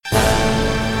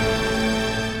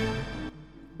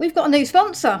we've got a new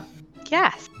sponsor.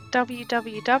 Yes,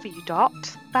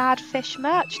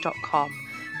 www.badfishmerch.com,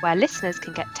 where listeners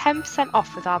can get 10%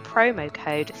 off with our promo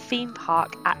code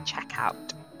THEMEPARK at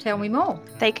checkout. Tell me more.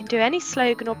 They can do any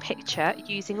slogan or picture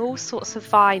using all sorts of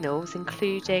vinyls,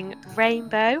 including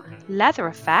rainbow, leather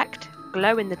effect,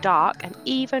 glow in the dark, and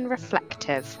even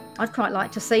reflective. I'd quite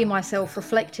like to see myself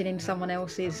reflected in someone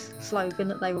else's slogan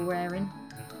that they were wearing.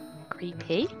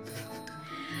 Creepy.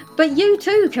 But you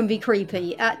too can be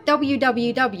creepy at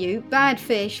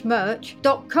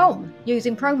www.badfishmerch.com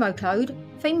using promo code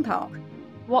THEMEPARK.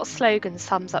 What slogan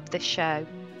sums up this show?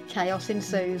 Chaos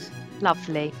ensues.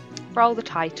 Lovely. Roll the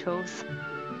titles.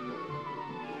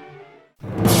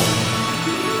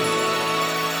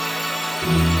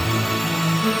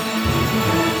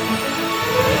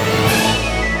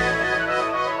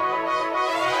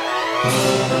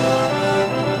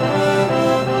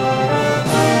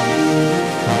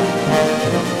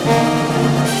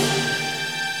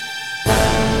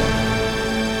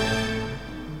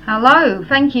 Hello,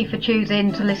 thank you for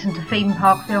choosing to listen to Theme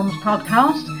Park Films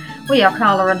podcast. We are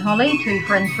Carla and Holly, two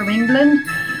friends from England,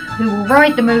 who will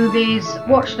ride the movies,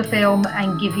 watch the film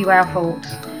and give you our thoughts.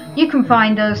 You can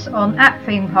find us on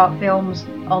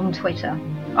 @ThemeParkFilms on Twitter.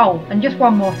 Oh, and just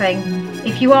one more thing.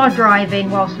 If you are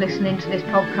driving whilst listening to this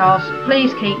podcast,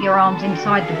 please keep your arms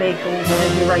inside the vehicle for the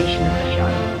duration of the show.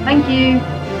 Thank you.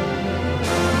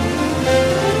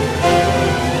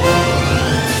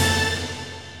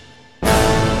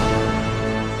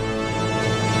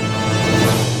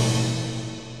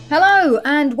 Hello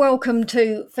and welcome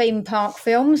to Theme Park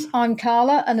Films. I'm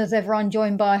Carla and as ever I'm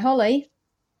joined by Holly.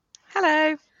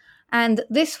 Hello. And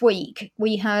this week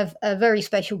we have a very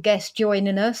special guest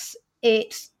joining us.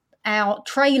 It's our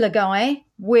trailer guy,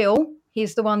 Will.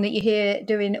 He's the one that you hear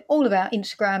doing all of our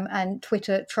Instagram and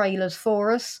Twitter trailers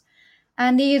for us.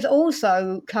 And he is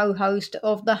also co-host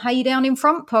of the Hey Down in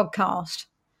Front podcast.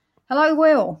 Hello,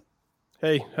 Will.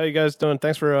 Hey, how you guys doing?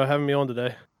 Thanks for having me on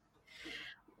today.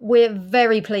 We're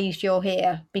very pleased you're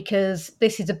here because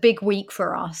this is a big week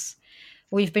for us.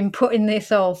 We've been putting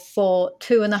this off for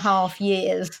 2.5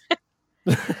 years,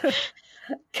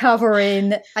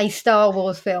 covering a Star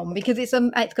Wars film because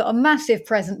it's got a massive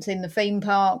presence in the theme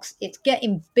parks. It's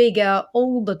getting bigger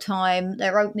all the time.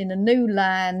 They're opening a new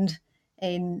land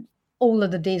in all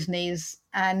of the Disneys,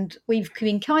 and we've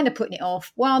been kind of putting it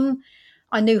off. One,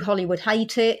 I knew Holly would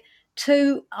hate it.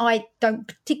 Two, I don't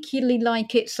particularly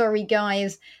like it. Sorry,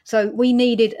 guys. So we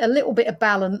needed a little bit of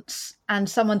balance and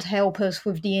someone to help us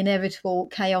with the inevitable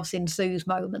chaos ensues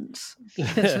moments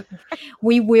because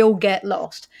we will get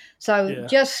lost. So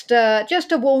just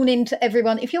a warning to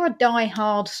everyone. If you're a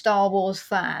die-hard Star Wars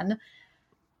fan,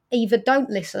 either don't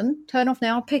listen, turn off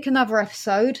now, pick another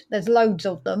episode. There's loads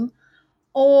of them.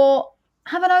 Or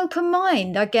have an open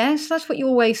mind, I guess. That's what you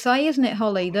always say, isn't it,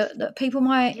 Holly? That people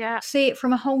might see it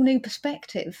from a whole new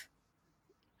perspective.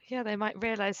 Yeah, they might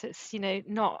realise it's,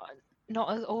 not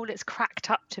all it's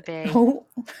cracked up to be. Oh.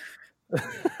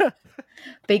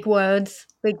 Big words.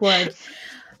 But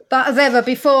as ever,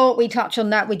 before we touch on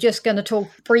that, we're just going to talk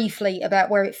briefly about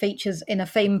where it features in a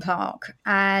theme park.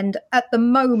 And at the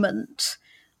moment,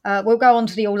 we'll go on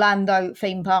to the Orlando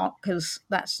theme park because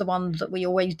that's the one that we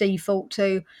always default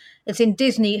to. It's in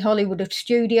Disney Hollywood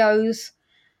Studios.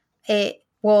 It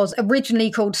was originally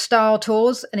called Star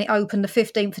Tours and it opened the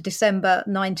 15th of December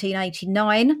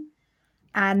 1989.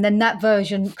 And then that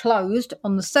version closed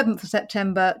on the 7th of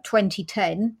September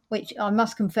 2010, which I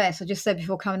must confess, I just said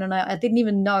before coming on, I didn't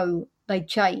even know they'd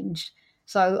changed.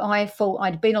 So I thought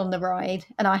I'd been on the ride,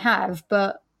 and I have,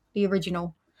 but the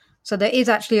original. So there is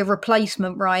actually a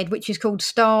replacement ride, which is called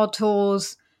Star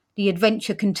Tours The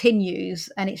Adventure Continues,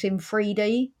 and it's in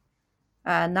 3D.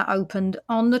 And that opened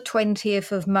on the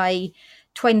 20th of May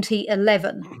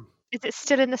 2011. Is it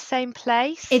still in the same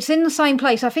place? It's in the same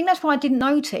place. I think that's why I didn't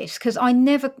notice, because I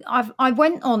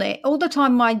went on it all the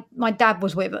time. My dad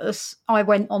was with us. I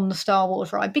went on the Star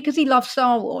Wars ride because he loves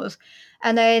Star Wars.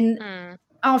 And then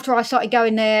after I started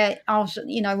going there,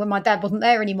 when my dad wasn't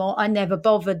there anymore, I never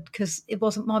bothered because it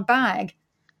wasn't my bag.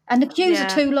 And the queues are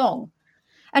too long.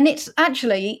 And it's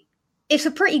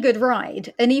a pretty good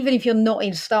ride. And even if you're not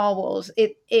in Star Wars,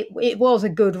 it was a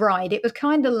good ride. It was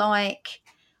kind of like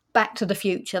Back to the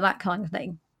Future, that kind of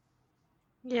thing.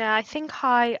 Yeah, I think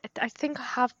I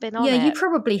have been on it. Yeah, you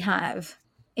probably have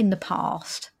in the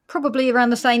past. Probably around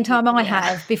the same time I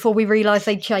have, before we realised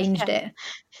they changed it.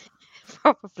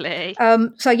 Probably.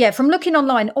 From looking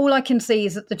online, all I can see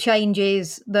is that the change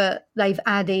is that they've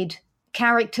added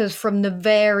characters from the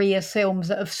various films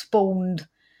that have spawned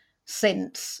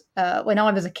since when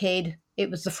I was a kid.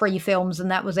 it was the 3 films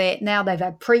and that was it. Now they've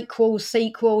had prequels,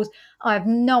 sequels. I have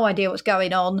no idea what's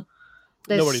going on.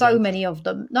 There's Nobody so does. many of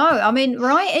them. No, I mean,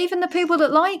 right? Even the people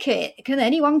that like it. Can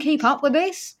anyone keep up with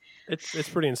this? It's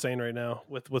pretty insane right now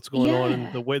with what's going on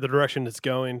and the direction it's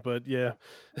going. But yeah.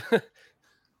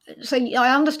 So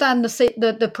I understand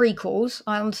the prequels.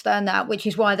 I understand that, which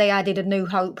is why they added A New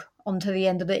Hope onto the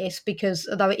end of this, because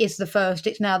although it is the first,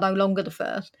 it's now no longer the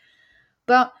first.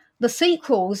 But the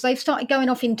sequels, they've started going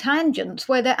off in tangents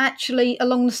where they're actually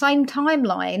along the same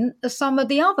timeline as some of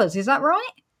the others. Is that right?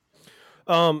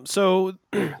 So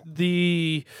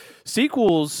the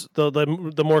sequels,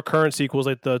 the more current sequels,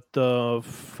 like the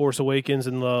Force Awakens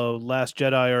and the Last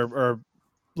Jedi, are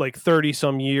like 30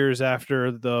 some years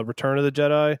after the Return of the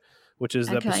Jedi, which is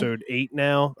episode 8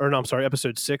 now, or no, I'm sorry,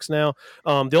 episode 6 now.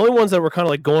 The only ones that were kind of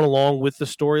like going along with the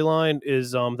storyline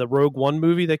is the Rogue One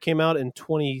movie that came out in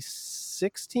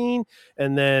 2016,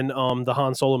 and then the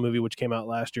Han Solo movie, which came out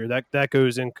last year. That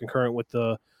goes in concurrent with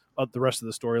the rest of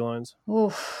the storylines.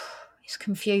 Oof. It's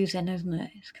confusing, isn't it?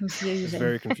 It's confusing. It's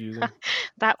very confusing.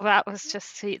 that was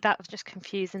just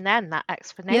confusing then, that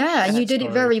explanation. Yeah, and you did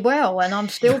it very well, and I'm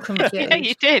still confused. Yeah,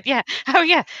 you did. Yeah. Oh,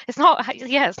 yeah. It's not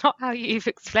how you've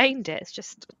explained it. It's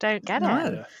just don't get it.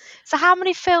 Yeah. So, how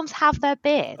many films have there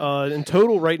been? In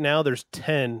total, right now, there's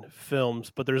 10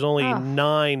 films, but there's only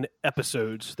 9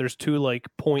 episodes. There's 2 like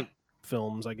point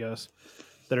films, I guess,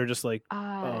 that are just like.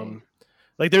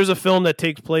 Like there's a film that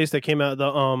takes place that came out,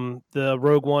 the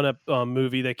Rogue One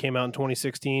movie that came out in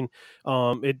 2016.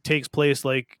 It takes place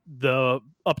like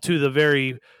up to the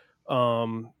very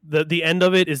the end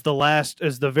of it is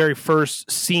the very first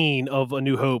scene of A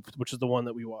New Hope, which is the one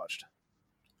that we watched.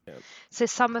 Yeah. So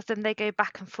some of them, they go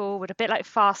back and forward, a bit like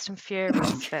Fast and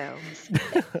Furious films.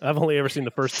 I've only ever seen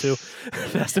the first 2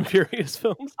 Fast and Furious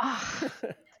films.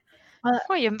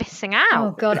 Well, you're missing out. Oh,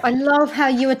 God. I love how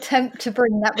you attempt to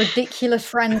bring that ridiculous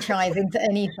franchise into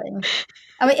anything.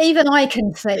 I mean, even I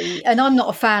can see, and I'm not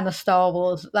a fan of Star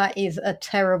Wars, that is a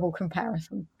terrible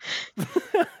comparison.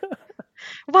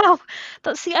 Well,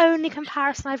 that's the only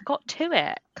comparison I've got to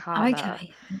it, Carla.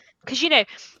 Okay. Because,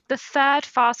 the third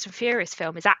Fast and Furious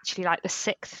film is actually like the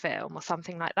 6th film or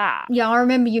something like that. Yeah, I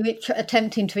remember you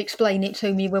attempting to explain it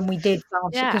to me when we did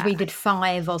Fast, because we did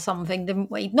 5 or something,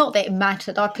 didn't we? Not that it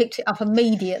mattered. I picked it up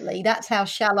immediately. That's how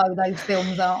shallow those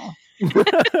films are.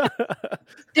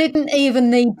 Didn't even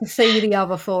need to see the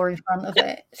other 4 in front of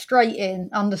it. Straight in,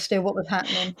 understood what was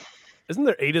happening. Isn't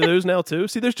there 8 of those now too?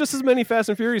 See, there's just as many Fast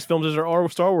and Furious films as there are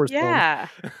Star Wars films. Yeah.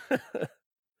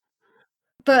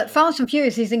 But Fast and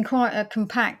Furious is in quite a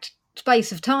compact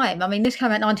space of time. I mean, this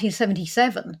came out in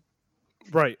 1977.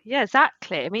 Right. Yeah,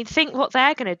 exactly. I mean, think what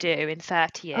they're going to do in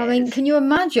 30 years. I mean, can you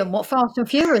imagine what Fast and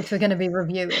Furious we're going to be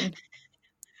reviewing?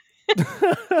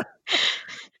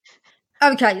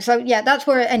 Okay, so yeah, that's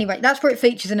where it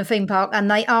features in a theme park, and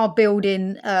they are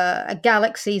building a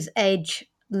Galaxy's Edge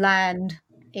land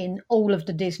in all of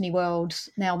the Disney worlds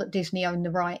now that Disney own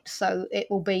the rights. So it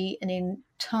will be an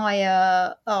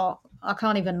entire, I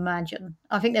can't even imagine.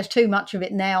 I think there's too much of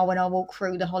it now when I walk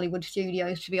through the Hollywood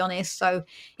studios, to be honest. So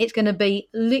it's going to be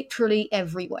literally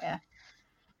everywhere.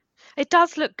 It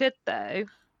does look good, though.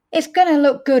 It's going to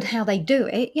look good how they do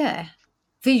it, yeah.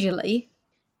 Visually.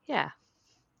 Yeah.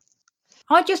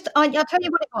 I'll tell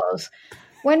you what it was.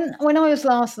 When I was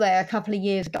last there a couple of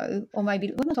years ago, or maybe,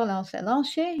 when was I last there?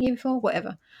 Last year? Year before?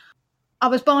 Whatever. I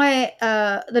was by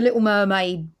the Little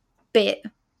Mermaid bit,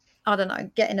 I don't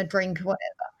know, getting a drink or whatever.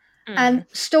 And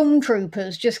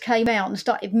stormtroopers just came out and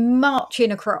started marching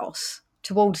across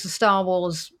towards the Star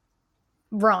Wars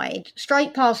ride,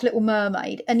 straight past Little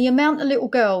Mermaid. And the amount of little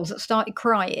girls that started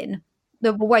crying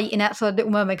that were waiting outside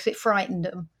Little Mermaid because it frightened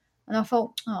them. And I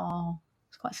thought,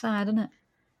 it's quite sad, isn't it?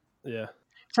 Yeah.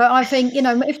 So I think,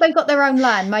 if they've got their own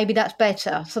land, maybe that's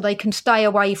better, so they can stay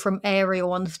away from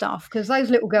Ariel and stuff, because those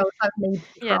little girls don't need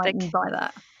to be frightened by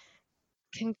that.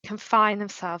 Can confine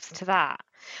themselves to that.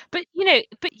 But,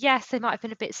 but yes, they might have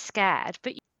been a bit scared,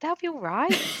 but they'll be all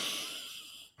right.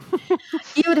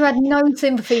 You would have had no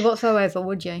sympathy whatsoever,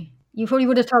 would you? You probably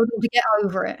would have told them to get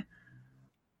over it.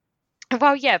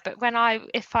 Well, yeah, but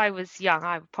if I was young,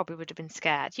 I probably would have been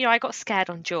scared. I got scared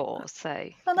on Jaws, so.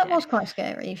 Well, that was quite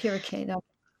scary if you're a kid.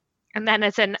 And then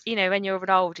when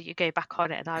you're older, you go back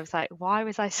on it, and I was like, why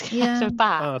was I scared of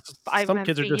that? Some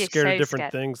kids are just scared of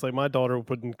different things. Like my daughter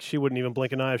wouldn't even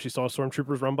blink an eye if she saw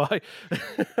stormtroopers run by.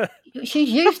 She's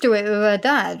used to it with her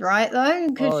dad, right, though?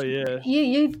 Oh,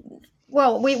 yeah.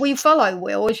 Well, we follow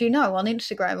Will, as you know, on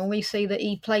Instagram, and we see that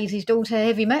he plays his daughter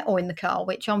heavy metal in the car,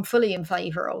 which I'm fully in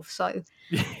favour of. So,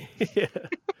 yeah.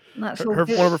 That's one of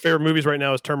her favorite movies right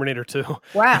now is Terminator 2.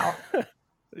 Wow.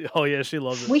 Oh yeah, she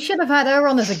loves it. We should have had her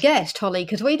on as a guest, Holly,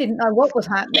 because we didn't know what was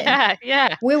happening.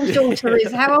 Yeah. Will's daughter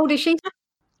is, how old is she?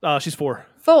 She's 4.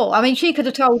 4. I mean, she could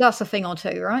have told us a thing or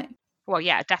two, right? Well,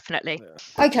 yeah, definitely.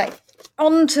 Okay,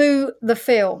 on to the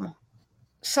film.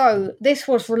 So this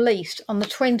was released on the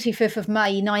 25th of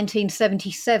May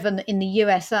 1977 in the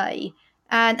USA.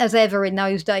 And as ever in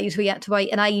those days, we had to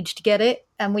wait an age to get it.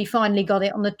 And we finally got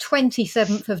it on the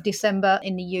 27th of December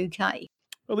in the UK.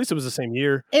 At least it was the same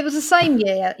year. It was the same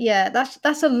year. Yeah,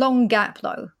 that's a long gap,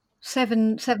 though.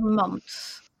 7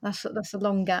 months. That's a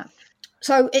long gap.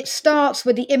 So it starts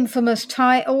with the infamous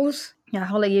titles. Now,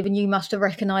 Holly, even you must have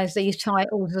recognised these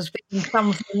titles as being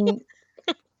something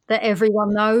that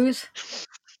everyone knows.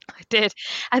 I did.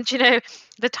 And, you know,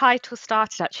 the title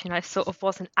started actually, and I sort of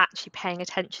wasn't actually paying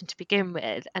attention to begin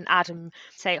with. And Adam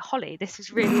say, Holly, this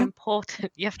is really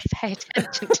important. You have to pay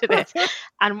attention to this.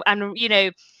 And you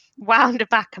know, wound it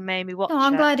back and made me watch Oh,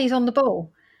 I'm it. glad he's on the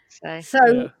ball. So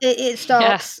Yeah. it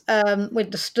starts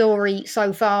with the story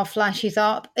so far flashes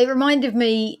up. It reminded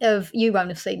me of, you won't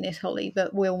have seen this, Holly,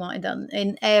 but Will might have done,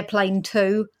 in Airplane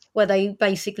 2, where they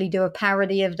basically do a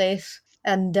parody of this.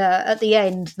 And at the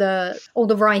end, all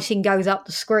the writing goes up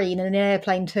the screen. And in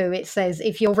Airplane 2, it says,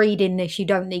 if you're reading this, you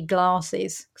don't need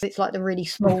glasses. Because it's like the really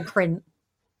small print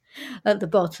at the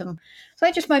bottom. So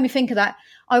it just made me think of that.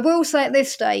 I will say at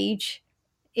this stage,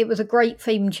 it was a great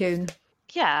theme tune.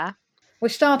 Yeah. We're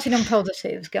starting on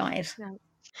positives, guys.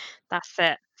 That's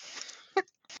it.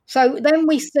 So then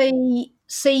we see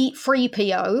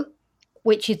C-3PO,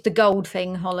 which is the gold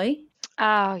thing, Holly.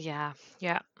 Oh, yeah.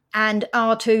 Yeah. And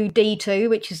R2-D2,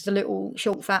 which is the little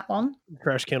short fat one.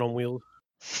 Trash can on wheels.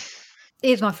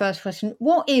 Here's my first question.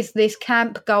 What is this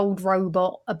Camp Gold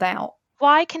robot about?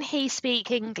 Why can he speak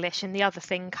English and the other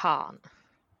thing can't?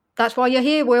 That's why you're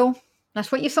here, Will.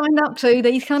 That's what you signed up to,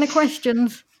 these kind of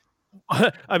questions.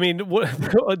 I mean, what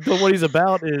he's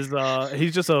about is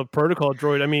he's just a protocol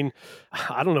droid. I mean,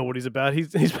 I don't know what he's about.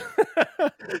 He's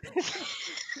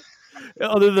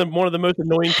other than one of the most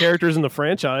annoying characters in the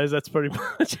franchise. That's pretty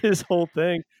much his whole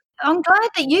thing. I'm glad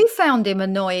that you found him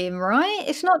annoying, right?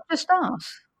 It's not just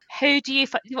us. Who do you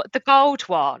the gold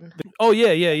one? Oh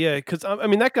yeah. Because I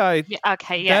mean, that guy. Yeah,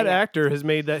 okay, yeah. That actor has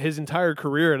made that his entire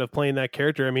career out of playing that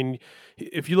character. I mean,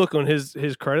 if you look on his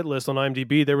credit list on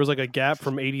IMDb, there was like a gap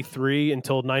from 83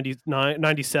 until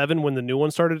 97 when the new one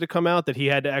started to come out that he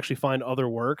had to actually find other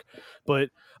work. But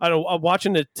I don't. I'm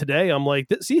watching it today. I'm like,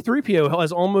 C-3PO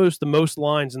has almost the most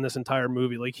lines in this entire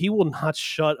movie. Like, he will not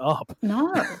shut up.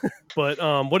 No. But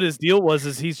what his deal was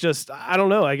is he's just, I don't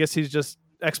know. I guess he's just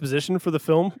exposition for the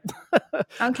film.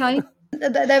 Okay.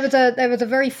 There was a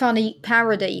very funny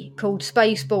parody called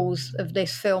Spaceballs of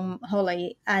this film,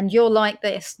 Holly, and you're like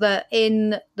this, that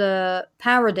in the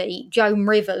parody, Joan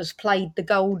Rivers played the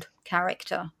gold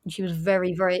character, and she was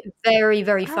very, very, very,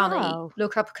 very funny. Oh.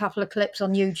 Look up a couple of clips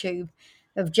on YouTube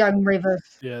of Joan Rivers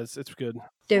Yeah, it's good.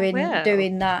 doing Wow.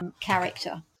 that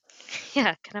character.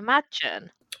 Yeah, can imagine.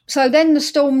 So then the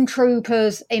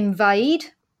stormtroopers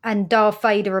invade and Darth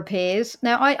Vader appears.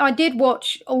 Now, I did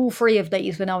watch all 3 of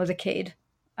these when I was a kid,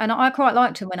 and I quite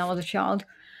liked them when I was a child.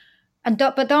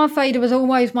 But Darth Vader was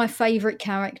always my favourite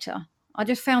character. I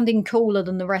just found him cooler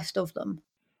than the rest of them.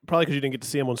 Probably because you didn't get to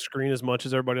see him on screen as much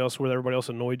as everybody else, where everybody else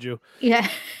annoyed you. Yeah.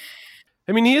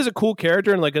 I mean, he is a cool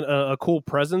character and like a cool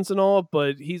presence and all,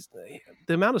 but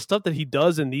the amount of stuff that he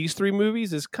does in these 3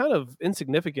 movies is kind of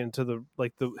insignificant to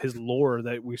his lore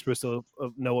that we're supposed to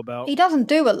know about. He doesn't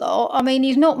do a lot. I mean,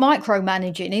 he's not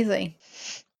micromanaging, is he?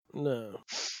 No.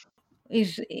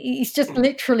 He's just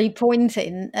literally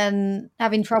pointing and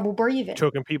having trouble breathing.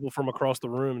 Choking people from across the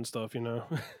room and stuff, you know.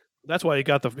 That's why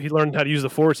he learned how to use the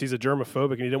Force. He's a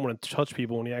germaphobic and he didn't want to touch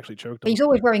people when he actually choked them. He's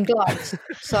always wearing gloves,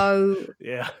 so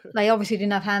yeah. They obviously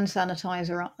didn't have hand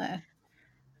sanitizer up there.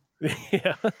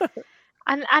 Yeah.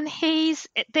 And he's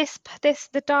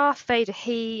the Darth Vader,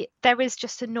 there is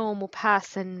just a normal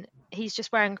person. He's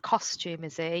just wearing a costume,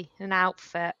 is he? An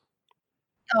outfit.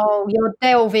 Oh, you're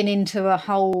delving into a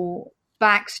whole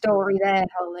backstory there,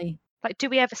 Holly. Like, do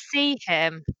we ever see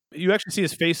him? You actually see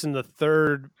his face in the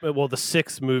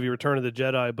 6th movie, Return of the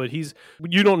Jedi, but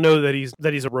you don't know that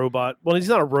he's a robot. Well, he's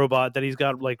not a robot, that he's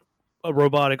got like a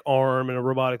robotic arm and a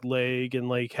robotic leg, and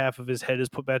like half of his head is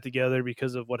put back together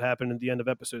because of what happened at the end of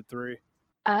episode 3.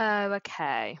 Oh,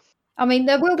 okay. I mean,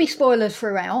 there will be spoilers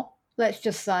throughout, let's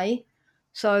just say.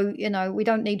 So, we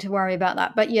don't need to worry about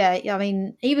that. But yeah, I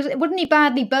mean, wasn't he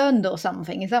badly burned or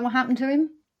something? Is that what happened to him?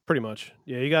 Pretty much.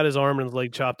 Yeah, he got his arm and his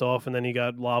leg chopped off, and then he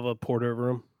got lava poured over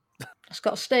him. It's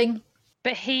got a sting.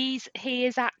 But he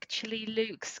is actually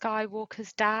Luke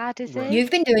Skywalker's dad, is he?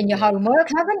 You've been doing your homework,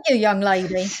 haven't you, young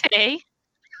lady? See?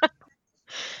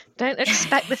 Don't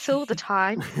expect this all the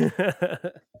time.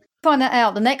 Find that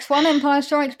out. The next one, Empire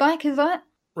Strikes Back, is that?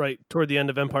 Right, toward the end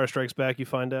of Empire Strikes Back, you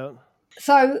find out.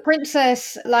 So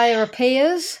Princess Leia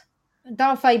appears.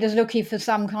 Darth Vader's looking for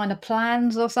some kind of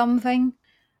plans or something.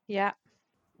 Yeah.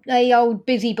 The old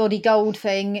busybody gold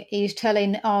thing is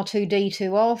telling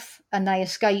R2-D2 off, and they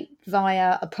escape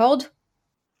via a pod.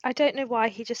 I don't know why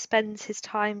he just spends his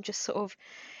time just sort of,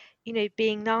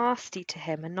 being nasty to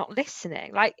him and not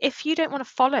listening. Like, if you don't want to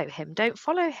follow him, don't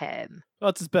follow him.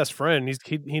 Well, it's his best friend.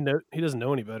 He doesn't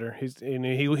know any better.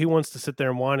 He wants to sit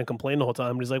there and whine and complain the whole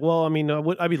time. But he's like, well, I mean,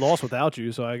 I'd be lost without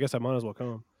you, so I guess I might as well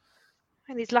come.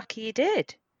 And he's lucky he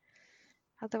did.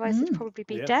 Otherwise, he'd probably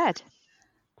be dead.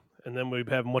 And then we'd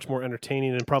have a much more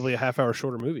entertaining and probably a half-hour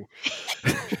shorter movie.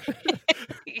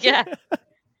 Yeah.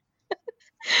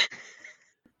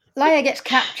 Leia gets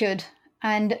captured,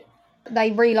 and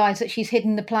they realise that she's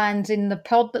hidden the plans in the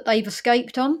pod that they've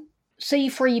escaped on.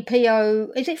 C-3PO...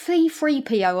 Is it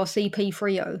C-3PO or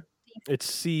CP-3O?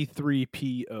 It's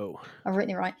C-3PO. I've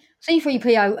written it right.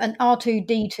 C-3PO and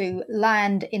R2-D2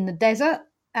 land in the desert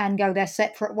and go their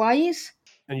separate ways.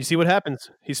 And you see what happens.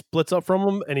 He splits up from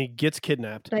them and he gets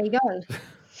kidnapped. There you go.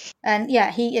 And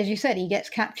yeah, he, as you said, he gets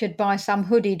captured by some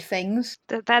hooded things.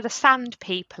 They're the sand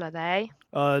people, are they?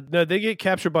 No, they get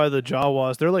captured by the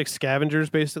Jawas. They're like scavengers,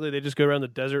 basically. They just go around the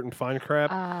desert and find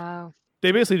crap. Oh.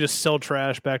 They basically just sell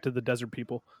trash back to the desert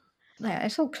people. Yeah,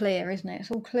 it's all clear, isn't it?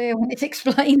 It's all clear when it's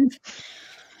explained.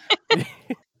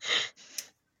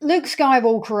 Luke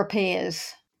Skywalker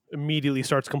appears. Immediately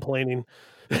starts complaining.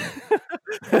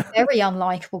 Very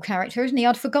unlikable character, isn't he?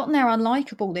 I'd forgotten how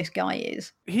unlikable this guy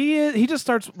is. He just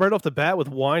starts right off the bat with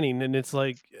whining, and it's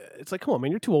like, come on,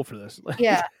 man, you're too old for this.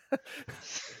 Yeah.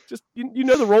 Just you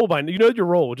know the role by you know your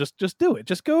role. Just do it.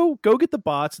 Just go get the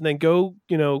bots, and then go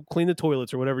clean the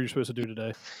toilets or whatever you're supposed to do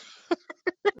today.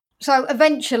 So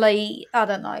eventually, I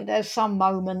don't know, there's some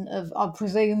moment of, I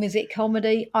presume, is it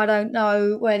comedy? I don't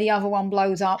know, where the other one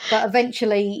blows up, but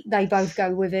eventually they both go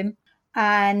with him.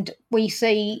 And we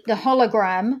see the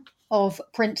hologram of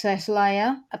Princess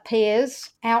Leia appears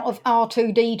out of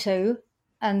R2-D2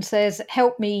 and says,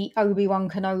 "Help me, Obi-Wan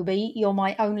Kenobi, you're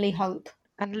my only hope."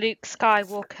 And Luke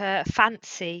Skywalker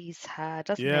fancies her,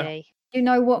 doesn't he? Do you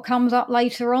know what comes up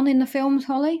later on in the films,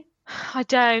 Holly? I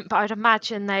don't, but I'd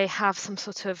imagine they have some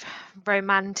sort of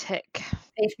romantic...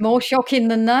 It's more shocking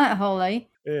than that, Holly.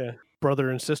 Yeah. Brother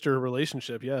and sister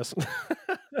relationship, yes.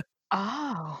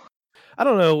 Oh. I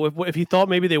don't know if he thought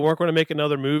maybe they weren't going to make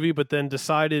another movie, but then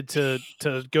decided to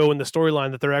go in the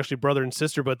storyline that they're actually brother and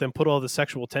sister, but then put all the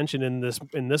sexual tension in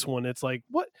this one. It's like,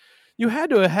 what? You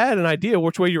had to have had an idea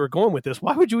which way you were going with this.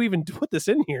 Why would you even put this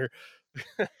in here?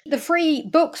 The 3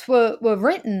 books were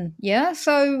written, yeah?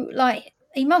 So, like,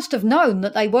 he must have known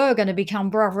that they were going to become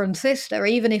brother and sister.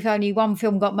 Even if only one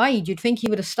film got made, you'd think he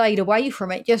would have stayed away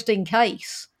from it just in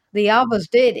case. The others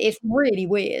did. It's really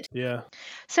weird. Yeah.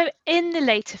 So in the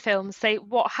later films,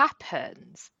 what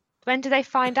happens? When do they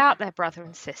find out they're brother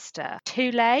and sister?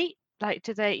 Too late? Like,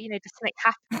 do they, does something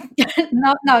happen?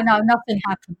 No, nothing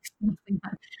happens.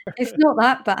 It's not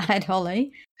that bad,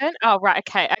 Holly. Oh, right,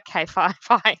 okay, fine.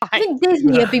 I think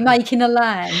Disney would be making a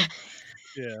land.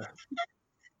 Yeah.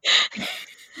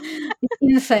 The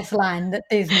incest land at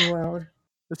Disney World.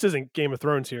 This isn't Game of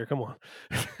Thrones here. Come on.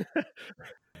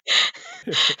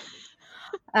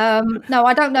 No,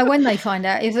 I don't know when they find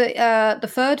out. Is it the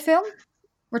 3rd film,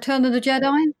 Return of the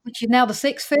Jedi, which is now the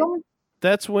 6th film?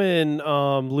 That's when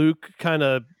Luke kind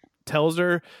of tells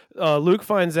her. Luke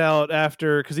finds out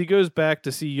after, because he goes back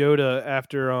to see Yoda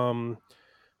after. I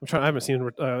haven't seen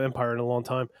Empire in a long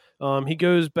time. He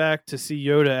goes back to see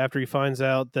Yoda after he finds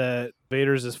out that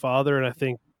Vader's his father, and I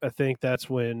think that's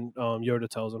when Yoda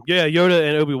tells him. Yeah, Yoda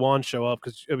and Obi-Wan show up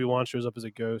because Obi-Wan shows up as a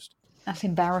ghost. That's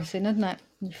embarrassing, isn't it?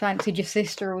 You fancied your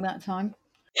sister all that time.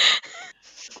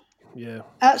 Yeah.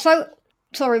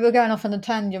 Sorry, we're going off on a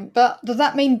tangent, but does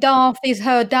that mean Darth is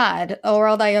her dad, or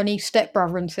are they only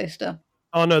stepbrother and sister?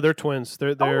 Oh no, they're twins.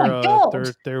 They're they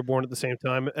were born at the same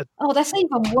time. That's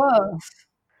even worse.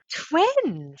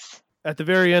 Twins. At the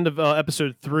very end of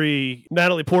episode 3,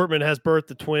 Natalie Portman has birthed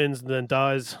the twins and then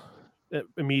dies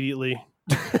immediately.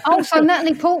 Oh, so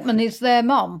Natalie Portman is their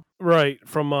mom. Right.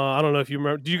 From I don't know if you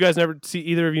remember. Do you guys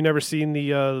either of you never seen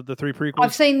the 3 prequels?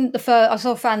 I've seen the first. I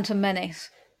saw Phantom Menace.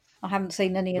 I haven't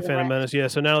seen any of the Phantom Menace. Yeah.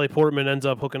 So Natalie Portman ends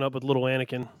up hooking up with little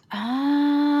Anakin.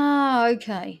 Ah,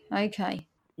 okay.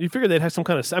 You figured they'd have some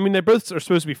kind of... I mean, they both are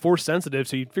supposed to be Force sensitive,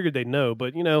 so you figured they'd know.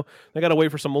 But, they got to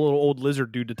wait for some little old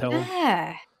lizard dude to tell them.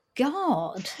 Yeah.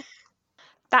 God.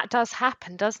 That does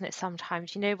happen, doesn't it,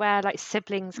 sometimes? Where, like,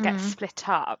 siblings get split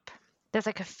up. there's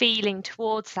like a feeling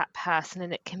towards that person,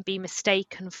 and it can be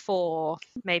mistaken for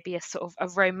maybe a sort of a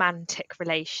romantic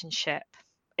relationship.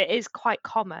 It is quite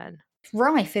common.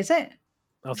 Rife, is it?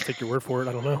 I'll take your word for it.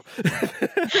 I don't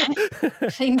know.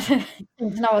 Seem to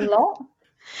know a lot.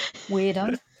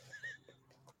 Weirdo.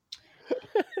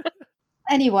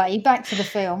 Anyway, back to the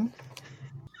film.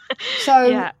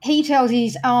 So he tells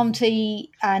his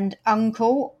auntie and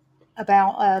uncle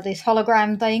about this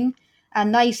hologram thing,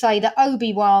 and they say that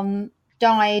Obi-Wan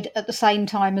died at the same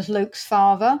time as Luke's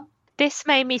father. This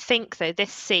made me think, though,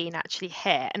 this scene actually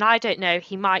here, and I don't know,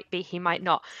 he might be, he might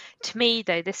not. To me,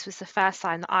 though, this was the first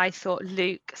time that I thought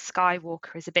Luke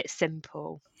Skywalker is a bit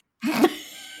simple.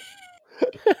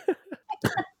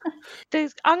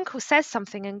 The uncle says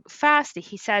something, and firstly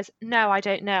he says, "No, I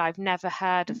don't know, I've never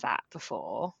heard of that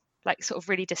before," like sort of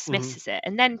really dismisses it.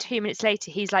 And then 2 minutes later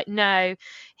he's like, "No,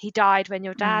 he died when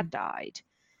your dad died."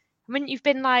 I mean, you've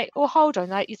been like, "Oh, hold on,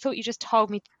 like you thought you just told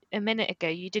me a minute ago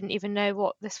you didn't even know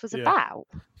what this was about."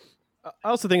 I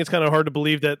also think it's kind of hard to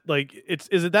believe that, like,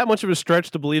 is it that much of a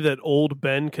stretch to believe that old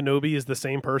Ben Kenobi is the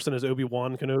same person as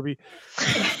Obi-Wan Kenobi?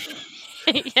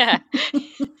 Yeah.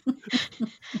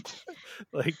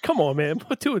 Like, come on, man,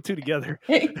 put two and two together.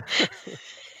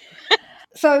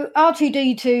 So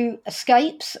R2-D2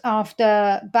 escapes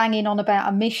after banging on about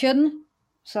a mission.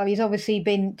 So he's obviously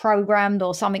been programmed,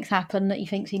 or something's happened that he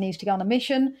thinks he needs to go on a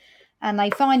mission. And they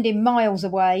find him miles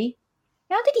away.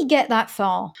 How did he get that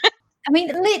far? I mean,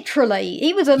 literally,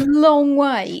 he was a long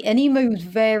way and he moves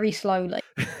very slowly.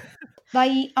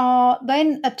 They are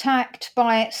then attacked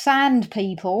by sand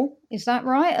people. Is that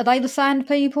right? Are they the sand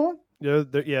people? They're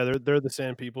the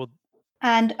sand people.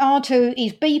 And R2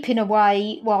 is beeping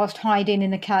away whilst hiding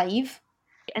in a cave.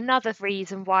 Another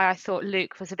reason why I thought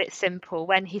Luke was a bit simple,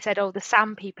 when he said, "Oh, the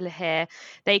sand people are here,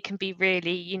 they can be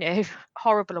really,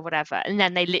 horrible or whatever," and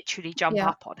then they literally jump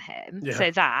up on him. So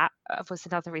that was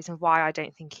another reason why I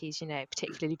don't think he's,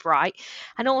 particularly bright.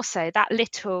 And also that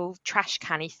little trash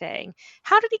canny thing.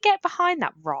 How did he get behind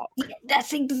that rock?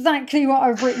 That's exactly what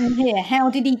I've written here. How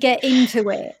did he get into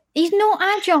it? He's not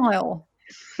agile.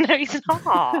 No, he's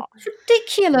not. It's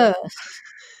ridiculous.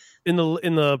 In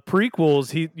the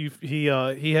prequels,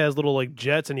 he has little like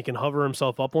jets and he can hover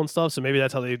himself up on stuff. So maybe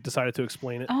that's how they decided to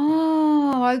explain it.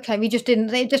 Oh, okay. We just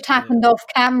didn't. It just happened off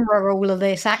camera. All of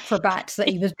this acrobats that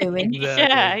he was doing.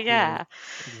 Exactly. Yeah.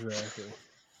 Exactly.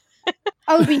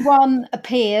 Obi-Wan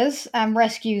appears and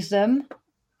rescues them,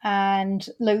 and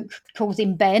Luke calls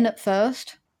him Ben at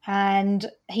first, and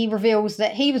he reveals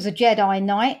that he was a Jedi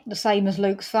Knight, the same as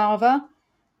Luke's father,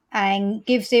 and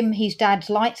gives him his dad's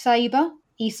lightsaber.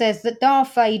 He says that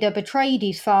Darth Vader betrayed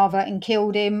his father and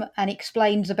killed him, and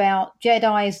explains about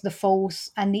Jedi's, the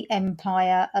Force, and the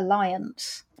Empire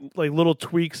Alliance. Like little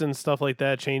tweaks and stuff like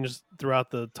that changed throughout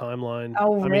the timeline.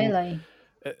 Oh, really?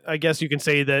 I guess you can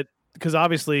say that because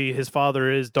obviously his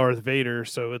father is Darth Vader,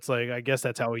 so it's like I guess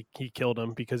that's how he killed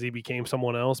him, because he became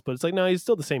someone else. But it's like, no, he's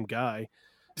still the same guy.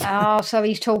 Oh, so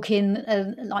he's talking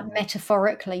like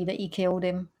metaphorically that he killed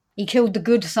him. He killed the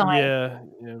good side.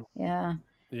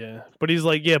 Yeah, but he's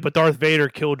like, but Darth Vader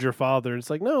killed your father. It's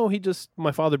like, no,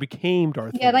 my father became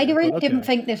Darth Vader. Yeah, they really didn't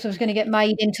think this was going to get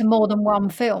made into more than one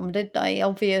film, did they?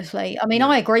 Obviously. I mean,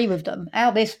 I agree with them.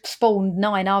 How this spawned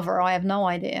 9 other, I have no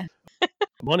idea.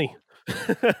 Money.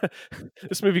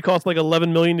 This movie cost like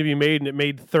 $11 million to be made, and it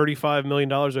made $35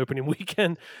 million opening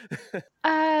weekend.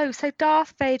 Oh, so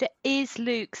Darth Vader is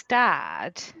Luke's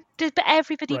dad. But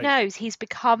everybody knows he's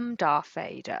become Darth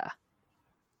Vader.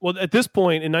 Well, at this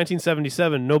point in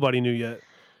 1977, nobody knew yet.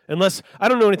 Unless, I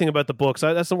don't know anything about the books.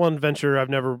 That's the one venture I've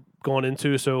never gone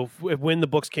into. So when the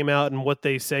books came out and what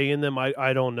they say in them,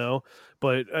 I don't know.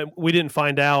 But we didn't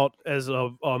find out as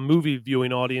a movie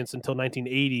viewing audience until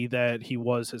 1980 that he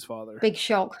was his father. Big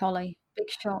shock, Holly. Big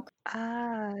shock.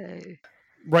 Oh.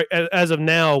 Right. As of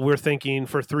now, we're thinking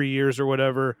for 3 years or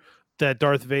whatever that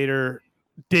Darth Vader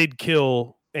did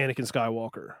kill Anakin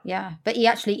Skywalker. Yeah, but he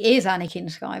actually is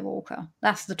Anakin Skywalker.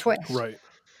 That's the twist. Right.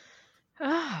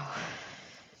 Oh.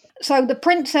 So the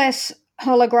princess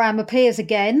hologram appears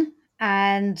again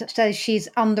and says she's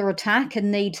under attack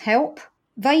and needs help.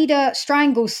 Vader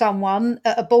strangles someone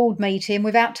at a board meeting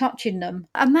without touching them.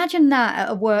 Imagine that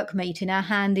at a work meeting, how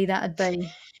handy that'd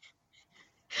be.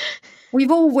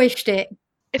 We've all wished it.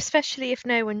 Especially if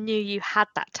no one knew you had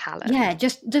that talent. Yeah,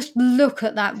 just look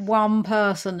at that one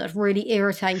person that's really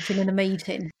irritating in a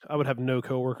meeting. I would have no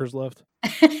coworkers left.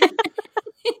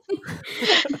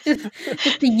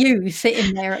 just be you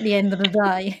sitting there at the end of the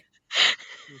day.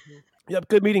 Yep,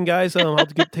 good meeting, guys. I'll have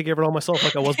to take care of it all myself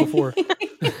like I was before.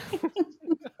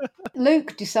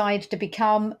 Luke decides to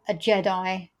become a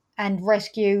Jedi and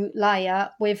rescue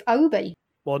Leia with Obi.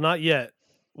 Well, not yet.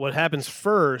 What happens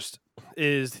first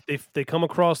is they come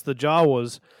across the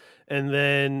Jawas, and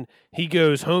then he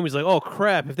goes home. He's like, "Oh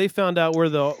crap! If they found out where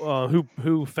the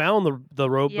who found the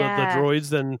droids,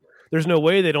 then there's no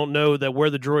way they don't know that where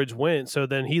the droids went." So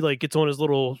then he like gets on his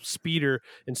little speeder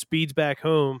and speeds back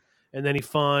home, and then he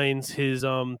finds his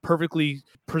perfectly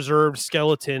preserved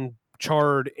skeleton,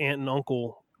 charred aunt and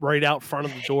uncle right out front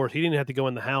of the door. He didn't have to go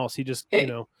in the house. He just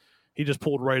he just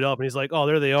pulled right up, and he's like, "Oh,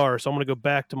 there they are. So I'm going to go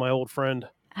back to my old friend."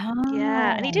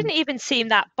 Yeah, and he didn't even seem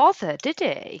that bothered, did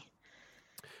he?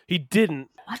 He didn't.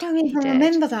 I don't even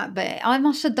remember that bit. I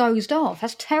must have dozed off.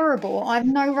 That's terrible. I have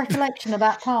no recollection of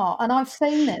that part, and I've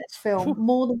seen this film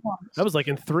more than once. That was like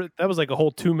that was like a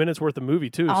whole 2 minutes worth of movie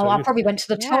too. Oh, so I probably went to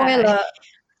the toilet.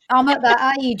 I'm at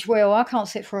that age, Will. I can't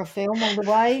sit for a film all the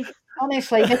way.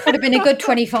 Honestly, there could have been a good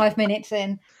 25 minutes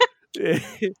in.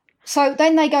 So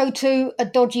then they go to a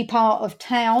dodgy part of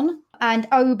town, and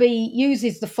Obi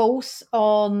uses the Force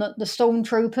on the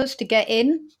stormtroopers to get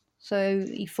in. So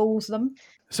he fools them.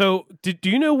 So do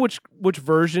you know which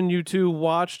version you two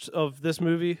watched of this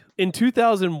movie? In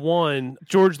 2001,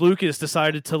 George Lucas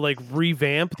decided to like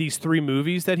revamp these 3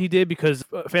 movies that he did because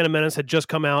Phantom Menace had just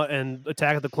come out and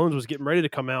Attack of the Clones was getting ready to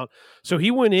come out. So he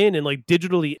went in and like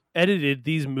digitally edited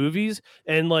these movies,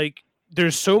 and like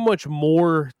there's so much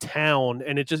more town,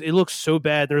 and it looks so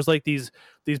bad. There's like these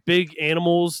big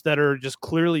animals that are just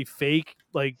clearly fake,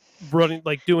 like running,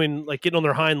 like doing, like getting on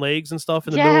their hind legs and stuff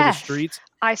in the middle of the streets.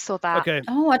 I saw that. Okay.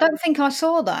 Oh, I don't think I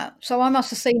saw that. So I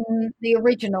must have seen the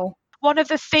original. One of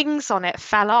the things on it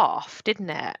fell off,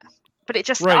 didn't it? But it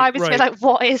just, Right, I was right. like,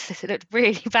 what is this? It looked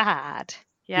really bad.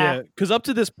 Yeah. Because up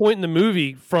to this point in the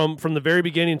movie, from the very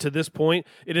beginning to this point,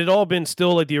 it had all been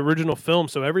still like the original film.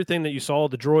 So everything that you saw,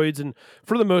 the droids, and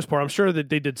for the most part, I'm sure that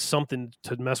they did something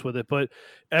to mess with it, but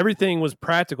everything was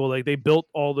practical. Like they built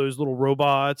all those little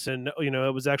robots, and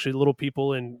it was actually little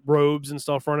people in robes and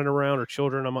stuff running around, or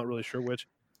children. I'm not really sure which.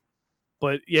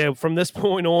 But yeah, from this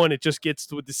point on, it just gets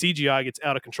with the CGI gets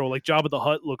out of control. Like Jabba the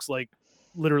Hutt looks like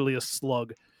literally a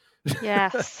slug.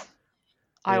 Yes.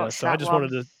 I watched that I just one.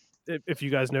 wanted to. If you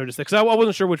guys noticed that, because I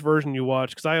wasn't sure which version you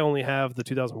watched, because I only have the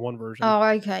 2001 version. Oh,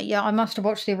 okay. Yeah, I must have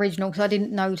watched the original because I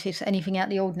didn't notice anything out of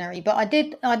the ordinary. But I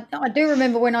do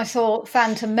remember when I saw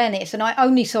Phantom Menace, and I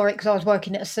only saw it because I was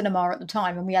working at a cinema at the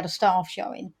time and we had a staff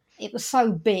showing. It was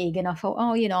so big, and I thought,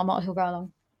 I might as well go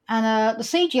along. And the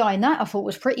CGI in that I thought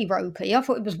was pretty ropey. I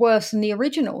thought it was worse than the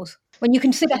originals when you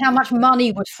consider how much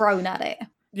money was thrown at it.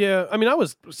 Yeah, I mean,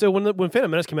 when Phantom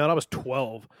Menace came out, I was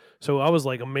 12, so I was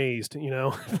like amazed,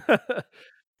 All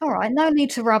right, no need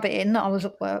to rub it in that I was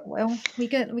at work. Well, we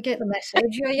get the message.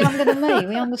 You're younger than me.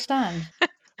 We understand.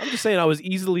 I'm just saying, I was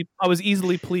easily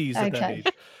pleased at that age.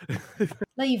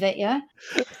 Leave it, yeah.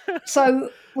 So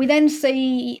we then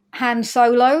see Han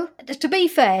Solo. To be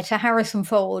fair to Harrison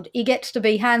Ford, he gets to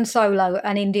be Han Solo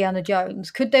and Indiana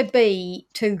Jones. Could there be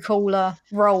 2 cooler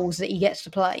roles that he gets to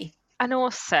play? And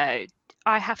also,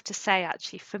 I have to say,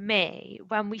 actually, for me,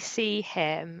 when we see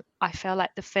him, I feel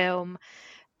like the film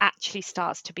actually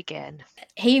starts to begin.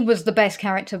 He was the best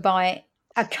character by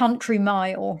a country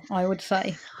mile, I would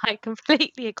say. I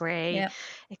completely agree. Yeah.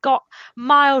 It got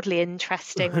mildly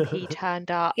interesting when he turned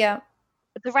up. Yeah.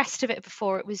 But the rest of it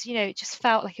before, it was, it just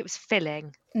felt like it was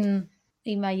filling.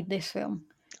 He made this film.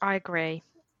 I agree.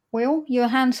 Will, you a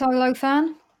Han Solo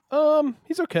fan?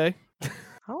 He's okay.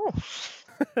 Oh.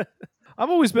 I've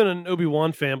always been an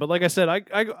Obi-Wan fan, but like I said,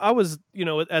 I was,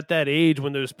 at that age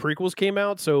when those prequels came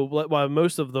out, so while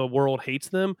most of the world hates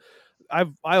them, I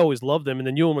always loved them. And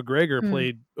then Ewan McGregor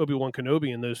played Obi-Wan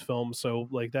Kenobi in those films, so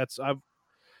like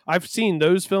I've seen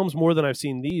those films more than I've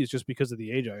seen these just because of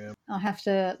the age I am. I have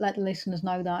to let the listeners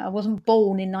know that I wasn't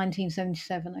born in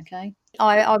 1977, okay?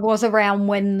 I was around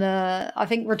when I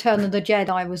think Return of the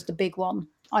Jedi was the big one.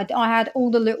 I had all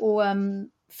the little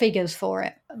figures for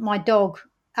it. My dog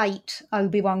ate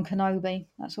Obi-Wan Kenobi.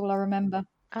 That's all I remember.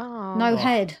 Oh. No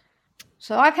head.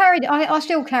 So I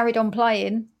still carried on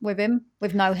playing with him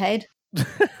with no head.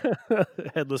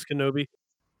 Headless Kenobi.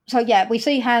 So yeah, we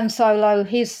see Han Solo.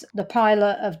 He's the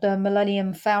pilot of the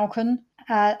Millennium Falcon,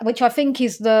 which I think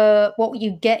is what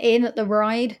you get in at the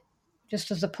ride.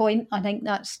 Just as a point, I think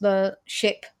that's the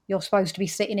ship you're supposed to be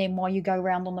sitting in while you go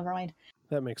round on the ride.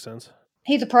 That makes sense.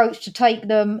 He's approached to take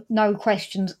them, no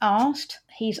questions asked.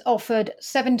 He's offered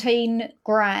 17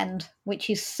 grand, which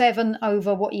is 7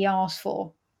 over what he asked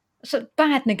for. It's a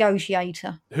bad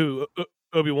negotiator. Who?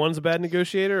 Obi-Wan's a bad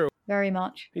negotiator? Very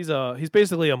much. He's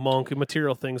basically a monk.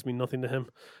 Material things mean nothing to him.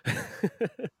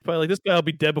 Probably like, this guy will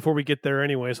be dead before we get there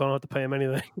anyway, so I don't have to pay him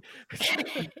anything.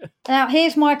 Now,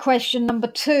 here's my question number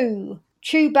 2.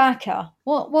 Chewbacca.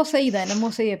 What's he then, and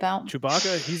what's he about?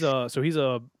 Chewbacca, he's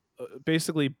a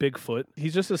basically Bigfoot.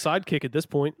 He's just a sidekick at this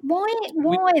point. Why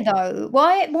though?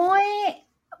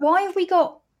 Why have we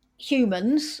got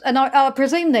humans? And I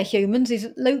presume they're humans. Is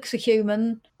Luke's a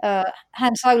human?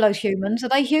 Han Solo's humans. Are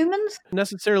they humans?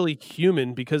 Necessarily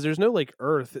human, because there's no like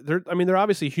Earth. They're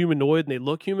obviously humanoid and they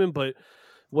look human, but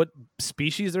what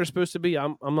species they're supposed to be,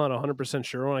 I'm not 100%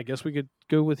 sure on. I guess we could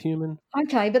go with human.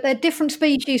 Okay, but they're different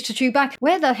species to Chewbacca.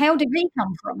 Where the hell did he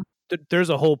come from? There's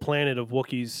a whole planet of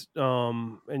Wookiees,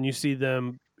 and you see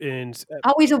them in.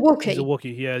 Oh, he's a Wookiee. He's a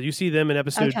Wookiee, yeah. You see them in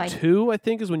episode 2, I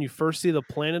think, is when you first see the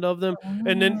planet of them.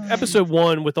 And then episode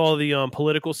 1 with all the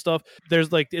political stuff,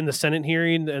 there's like in the Senate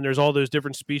hearing, and there's all those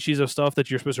different species of stuff that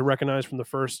you're supposed to recognize from the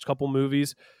first couple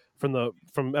movies.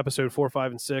 From episode 4,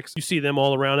 5, and 6, you see them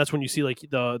all around. That's when you see like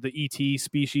the ET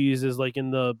species is like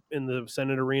in the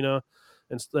Senate arena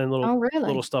and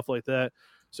little stuff like that.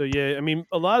 So yeah, I mean,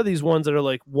 a lot of these ones that are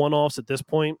like one-offs at this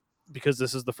point, because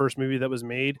this is the first movie that was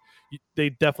made, they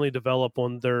definitely develop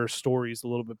on their stories a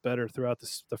little bit better throughout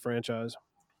the franchise.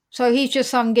 So he's just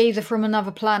some geezer from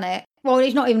another planet. Well,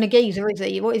 he's not even a geezer, is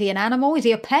he? What is he? An animal? Is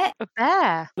he a pet? A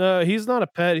bear? No, he's not a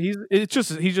pet. He's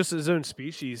just his own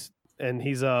species. And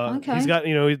he's he's got,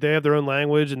 they have their own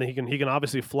language, and he can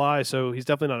obviously fly, so he's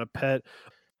definitely not a pet.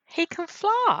 He can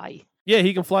fly. Yeah,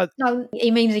 he can fly. No,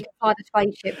 he means he can fly the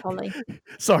spaceship, Holly.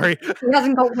 Sorry, he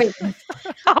hasn't got wings.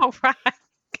 Oh right.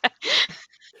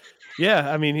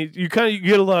 Yeah, I mean, you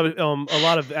get a lot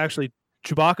of actually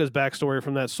Chewbacca's backstory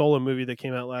from that Solo movie that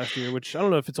came out last year, which I don't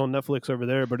know if it's on Netflix over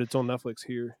there, but it's on Netflix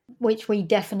here. Which we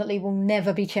definitely will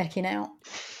never be checking out.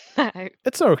 No.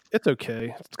 It's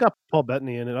okay. It's got Paul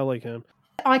Bettany in it. I like him.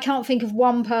 I can't think of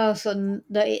one person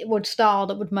that it would star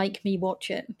that would make me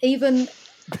watch it. Even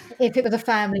if it was a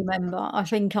family member, I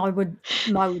think I would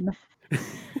moan.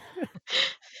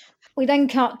 We then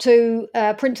cut to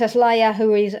Princess Leia,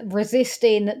 who is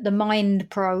resisting the mind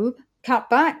probe. Cut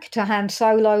back to Han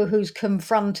Solo, who's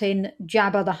confronting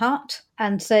Jabba the Hutt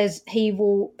and says he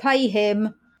will pay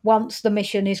him once the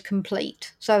mission is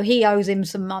complete. So he owes him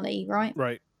some money, right?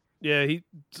 Right. Yeah,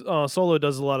 Solo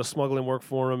does a lot of smuggling work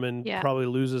for him, and probably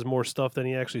loses more stuff than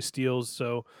he actually steals.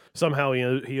 So somehow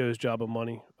he owes Jabba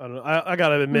money. I don't know. I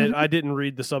gotta admit, I didn't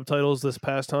read the subtitles this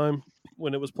past time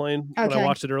when it was playing. When I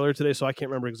watched it earlier today, so I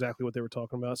can't remember exactly what they were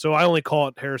talking about. So I only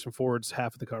caught Harrison Ford's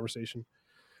half of the conversation.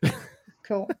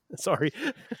 Cool. Sorry.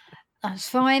 That's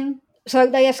fine. So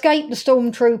they escape the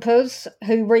stormtroopers,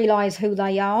 who realise who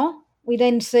they are. We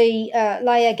then see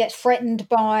Leia gets threatened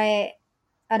by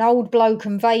an old bloke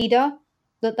and Vader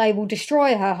that they will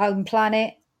destroy her home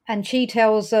planet, and she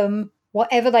tells them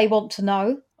whatever they want to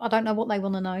know. I don't know what they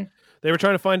want to know. They were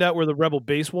trying to find out where the rebel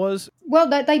base was. Well,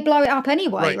 they blow it up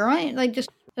anyway, right? They just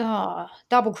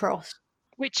double cross.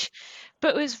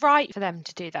 But it was right for them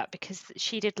to do that because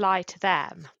she did lie to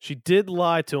them. She did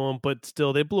lie to them, but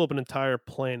still, they blew up an entire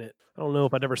planet. I don't know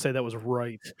if I'd ever say that was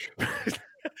right.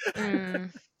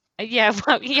 Yeah,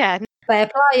 well, yeah. Fair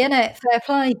play, innit? Fair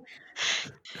play.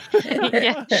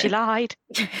 Yeah, she lied.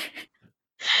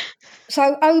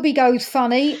 So Obi goes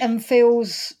funny and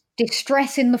feels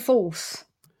distress in the Force.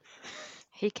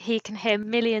 He can hear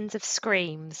millions of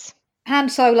screams. Han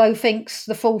Solo thinks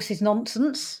the Force is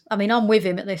nonsense. I mean, I'm with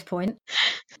him at this point.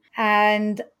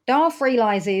 And Darth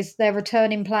realises they're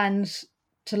returning plans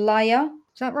to Leia.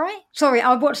 Is that right? Sorry,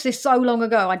 I watched this so long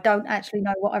ago, I don't actually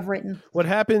know what I've written. What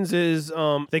happens is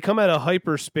they come out of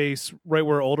hyperspace right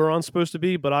where Alderaan's supposed to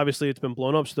be, but obviously it's been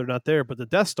blown up, so they're not there, but the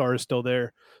Death Star is still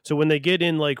there. So when they get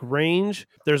in like range,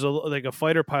 there's a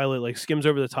fighter pilot like skims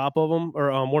over the top of them,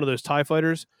 or one of those TIE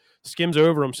fighters skims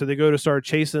over them, so they go to start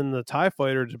chasing the TIE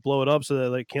fighter to blow it up so that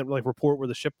they can't like report where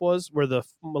the ship was, where the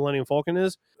Millennium Falcon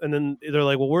is. And then they're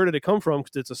like, well, where did it come from?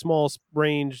 Because it's a small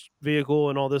range vehicle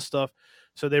and all this stuff.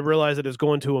 So they realize that it's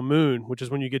going to a moon, which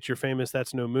is when you get your famous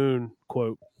 "that's no moon"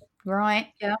 quote. Right,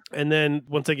 yeah. And then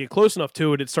once they get close enough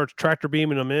to it, it starts tractor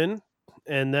beaming them in.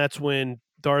 And that's when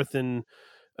Darth and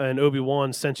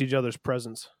Obi-Wan sense each other's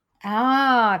presence.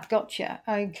 Ah, gotcha.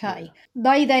 Okay.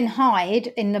 They then hide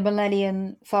in the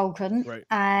Millennium Falcon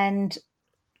and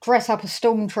dress up as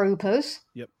stormtroopers.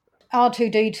 Yep.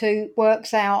 R2-D2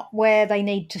 works out where they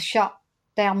need to shut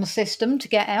down the system to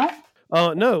get out.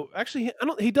 No, actually,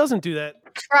 he doesn't do that.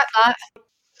 Scrap that.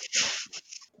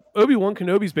 Obi-Wan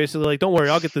Kenobi's basically like, don't worry,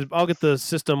 I'll get the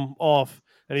system off.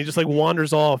 And he just like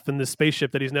wanders off in this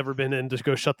spaceship that he's never been in to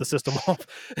go shut the system off.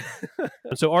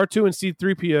 So R2 and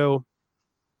C-3PO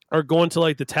are going to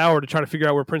like the tower to try to figure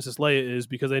out where Princess Leia is,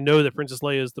 because they know that Princess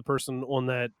Leia is the person on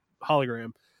that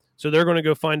hologram. So they're going to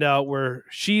go find out where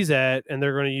she's at, and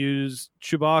they're going to use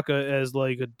Chewbacca as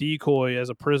like a decoy, as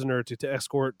a prisoner to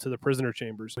escort to the prisoner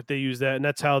chambers. But they use that, and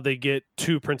that's how they get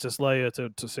to Princess Leia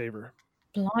to save her.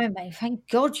 Blimey, thank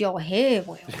God you're here,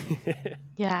 Will.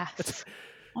 Yes.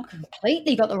 I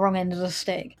completely got the wrong end of the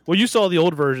stick. Well, you saw the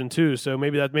old version too, so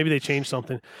maybe they changed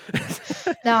something.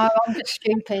 No, I'm just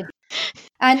stupid.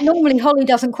 And normally Holly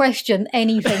doesn't question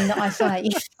anything that I say,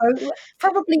 so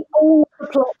probably all the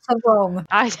plots are wrong.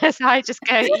 I just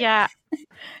go, yeah.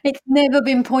 It's never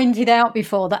been pointed out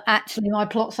before that actually my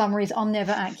plot summaries are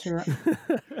never accurate.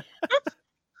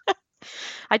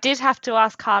 I did have to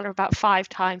ask Carla about 5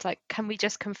 times, like, can we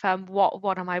just confirm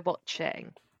what am I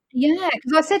watching? Yeah,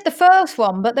 because I said the first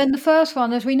one, but then the first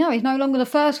one, as we know, is no longer the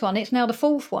first one. It's now the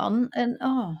fourth one, and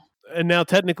And now,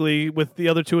 technically, with the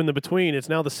other 2 in the between, it's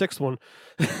now the 6th one.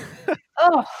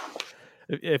 oh.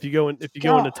 If you go in the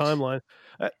timeline,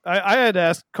 I had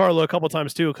asked Carla a couple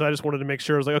times too, because I just wanted to make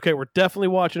sure. I was like, okay, we're definitely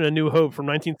watching A New Hope from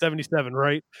 1977,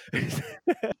 right?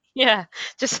 Yeah,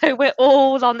 just so we're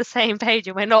all on the same page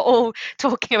and we're not all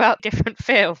talking about different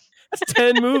films. That's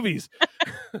 10 movies.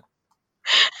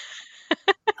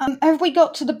 Have we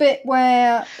got to the bit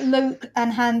where Luke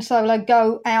and Han Solo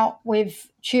go out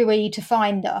with Chewie to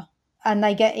find her, and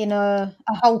they get in a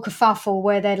whole kerfuffle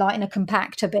where they're like in a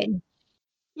compactor bin?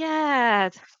 Yeah,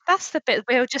 that's the bit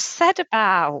Will just said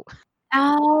about.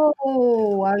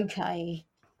 Oh, okay.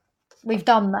 We've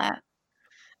done that.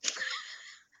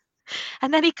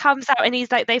 And then he comes out and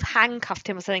he's like, they've handcuffed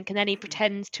him or something, and then he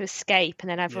pretends to escape, and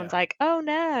then everyone's like, oh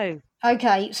no.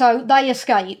 Okay, so they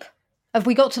escape. Have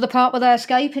we got to the part where they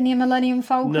escape in the Millennium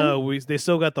Falcon? No, they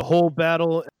still got the whole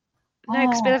battle. No,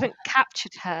 because we haven't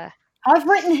captured her. I've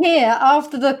written here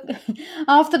after the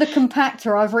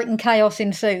compactor. I've written chaos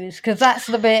ensues, because that's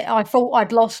the bit I thought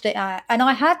I'd lost it at, and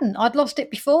I hadn't. I'd lost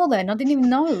it before then. I didn't even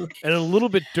know. And a little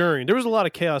bit during. There was a lot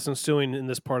of chaos ensuing in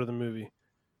this part of the movie.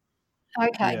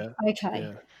 Okay.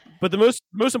 Yeah. But the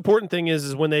most important thing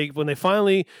is when they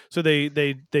finally, so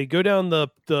they go down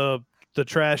the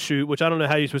trash chute, which I don't know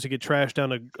how you're supposed to get trash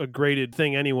down a graded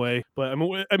thing anyway. But I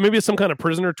mean, maybe it's some kind of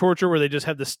prisoner torture where they just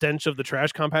have the stench of the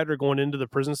trash compactor going into the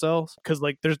prison cells, because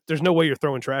like there's no way you're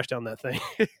throwing trash down that thing.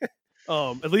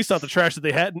 At least not the trash that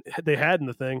they had in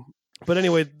the thing. But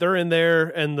anyway, they're in there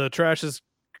and the trash is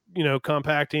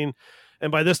compacting.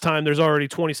 And by this time, there's already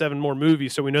 27 more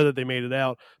movies, so we know that they made it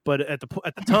out. But at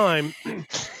the time,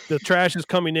 the trash is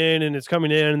coming in, and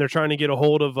they're trying to get a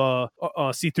hold of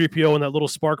C-3PO and that little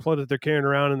spark plug that they're carrying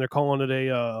around, and they're calling it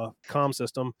a comm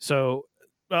system. So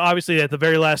obviously, at the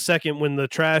very last second, when the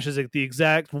trash is at the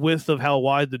exact width of how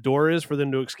wide the door is for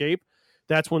them to escape,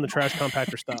 that's when the trash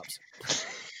compactor stops.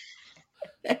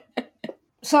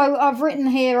 So I've written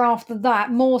here after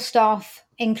that more stuff,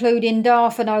 including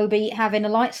Darth and Obi having a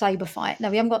lightsaber fight.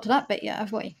 Now, we haven't got to that bit yet,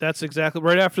 have we? That's exactly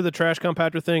right after the trash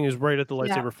compactor thing is right at the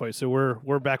lightsaber fight. So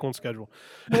we're back on schedule.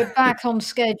 We're back on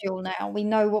schedule now. We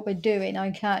know what we're doing.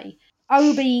 Okay.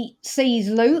 Obi sees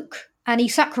Luke and he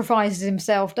sacrifices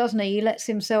himself, doesn't he? He lets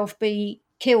himself be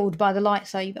killed by the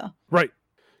lightsaber. Right.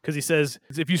 Because he says,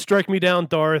 if you strike me down,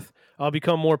 Darth, I'll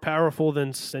become more powerful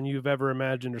than you've ever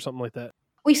imagined, or something like that.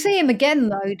 We see him again,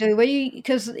 though, do we?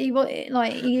 Because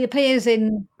he appears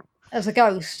as a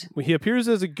ghost. He appears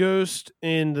as a ghost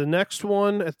in the next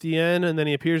one at the end, and then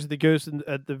he appears as the ghost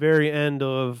at the very end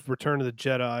of Return of the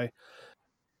Jedi.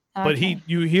 Okay. But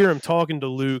you hear him talking to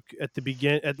Luke at the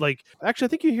beginning. Actually, I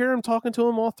think you hear him talking to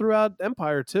him all throughout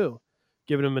Empire too,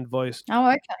 giving him advice. Oh,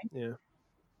 okay. Yeah.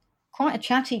 Quite a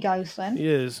chatty ghost then. He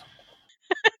is.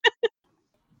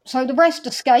 So the rest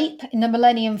escape in the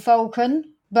Millennium Falcon,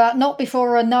 but not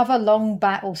before another long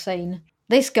battle scene.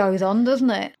 This goes on, doesn't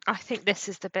it? I think this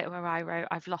is the bit where I wrote,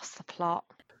 I've lost the plot.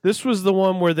 This was the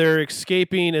one where they're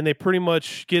escaping and they pretty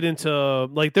much get into,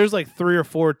 there's 3 or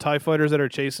 4 TIE fighters that are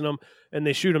chasing them and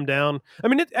they shoot them down. I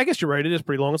mean, I guess you're right. It is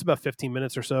pretty long. It's about 15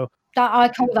 minutes or so. I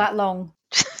call that long.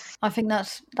 I think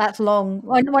that's long.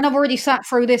 When I've already sat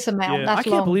through this amount, that's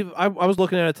long. I can't believe, I was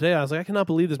looking at it today. I was like, I cannot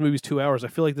believe this movie's 2 hours. I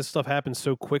feel like this stuff happens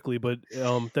so quickly, but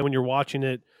then when you're watching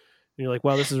it, you're like,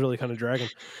 wow, this is really kind of dragging.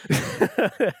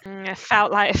 It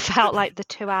felt like the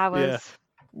 2 hours.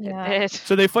 Yeah.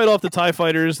 So they fight off the TIE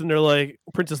fighters, and they're like,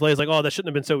 Princess Leia's like, oh, that shouldn't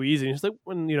have been so easy. And she's like,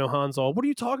 when Han's all, what are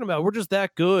you talking about? We're just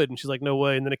that good. And she's like, no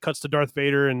way. And then it cuts to Darth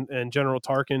Vader and General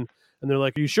Tarkin, and they're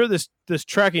like, are you sure this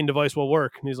tracking device will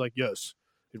work? And he's like, yes,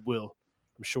 it will.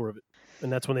 I'm sure of it.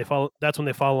 And that's when they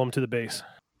follow him to the base.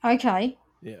 Okay.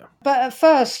 Yeah. But at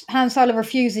first, Han Solo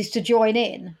refuses to join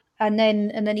in. And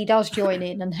then he does join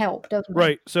in and help, doesn't he?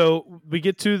 Right. So we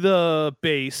get to the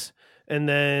base, and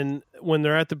then when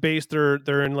they're at the base,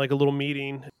 they're in like a little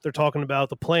meeting. They're talking about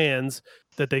the plans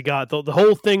that they got. The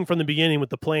whole thing from the beginning with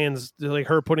the plans, like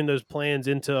her putting those plans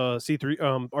into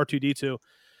C3 R2D2.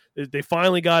 They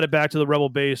finally got it back to the Rebel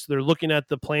base. They're looking at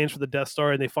the plans for the Death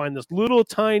Star, and they find this little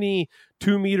tiny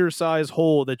 2-meter size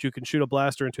hole that you can shoot a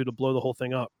blaster into to blow the whole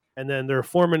thing up. And then they're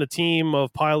forming a team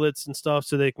of pilots and stuff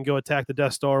so they can go attack the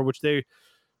Death Star, which they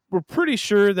were pretty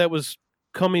sure that was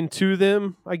coming to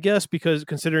them, I guess, because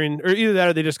considering, or either that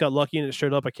or they just got lucky and it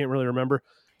showed up. I can't really remember.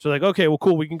 So like, okay, well,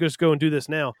 cool, we can just go and do this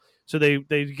now. So they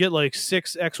get like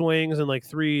 6 X-Wings and like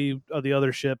 3 of the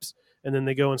other ships, and then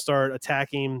they go and start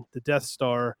attacking the Death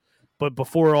Star. But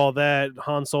before all that,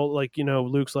 Han Solo, like,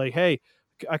 Luke's like, hey,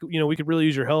 we could really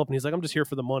use your help. And he's like, I'm just here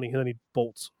for the money. And then he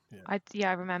bolts. Yeah,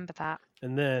 I remember that.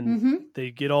 And then they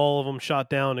get all of them shot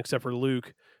down except for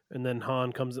Luke. And then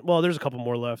Han comes in. Well, there's a couple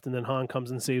more left. And then Han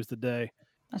comes and saves the day.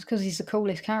 That's because he's the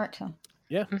coolest character.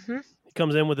 Yeah. Mm-hmm. He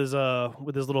comes in with his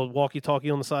little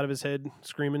walkie-talkie on the side of his head,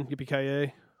 screaming,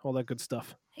 yippee-ki-yay, all that good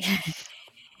stuff.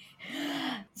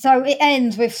 So it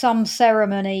ends with some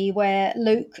ceremony where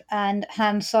Luke and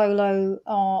Han Solo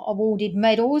are awarded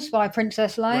medals by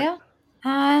Princess Leia. Right.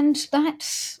 And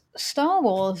that's Star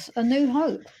Wars: A New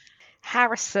Hope.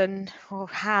 Harrison, or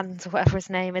Hans, or whatever his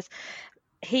name is,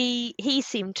 he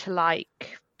seemed to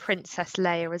like Princess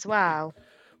Leia as well.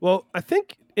 Well, I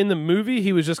think in the movie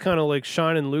he was just kind of like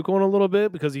shining Luke on a little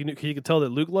bit because he could tell that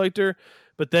Luke liked her.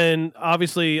 But then,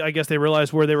 obviously, I guess they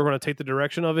realized where they were going to take the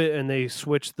direction of it, and they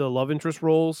switched the love interest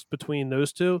roles between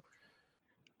those two.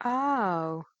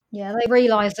 Oh. Yeah, they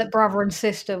realized that brother and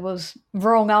sister was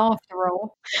wrong after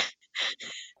all.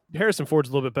 Harrison Ford's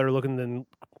a little bit better looking than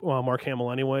Mark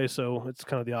Hamill anyway, so it's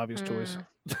kind of the obvious choice.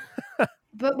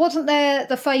 But wasn't there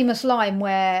the famous line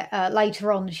where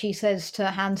later on she says to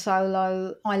Han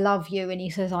Solo, "I love you," and he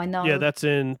says, "I know." Yeah, that's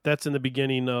in the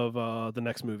beginning of the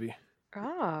next movie.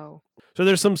 Oh. So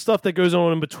there's some stuff that goes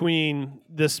on in between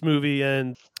this movie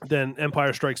and then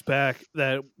Empire Strikes Back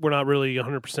that we're not really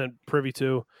 100% privy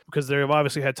to because they've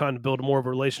obviously had time to build more of a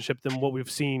relationship than what we've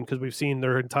seen because we've seen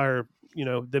their entire,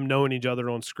 them knowing each other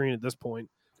on screen at this point.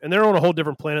 And they're on a whole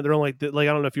different planet. They're on like I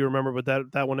don't know if you remember,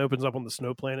 but that one opens up on the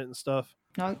snow planet and stuff.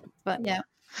 No, but yeah.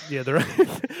 Yeah,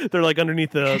 they're like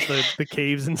underneath the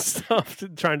caves and stuff,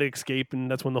 trying to escape,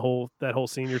 and that's when that whole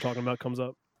scene you're talking about comes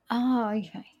up. Oh,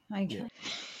 okay. Yeah.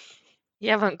 You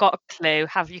haven't got a clue,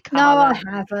 have you, Carla?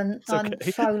 No, I haven't. I'm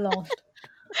so lost.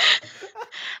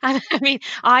 And I mean,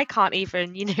 I can't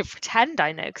even, pretend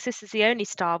I know, because this is the only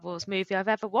Star Wars movie I've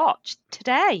ever watched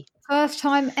today. First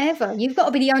time ever. You've got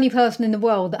to be the only person in the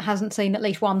world that hasn't seen at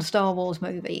least one Star Wars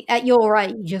movie at your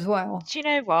age as well. Do you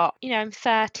know what? I'm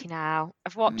 30 now.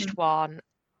 I've watched one.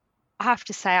 I have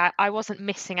to say, I wasn't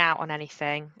missing out on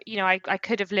anything. I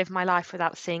could have lived my life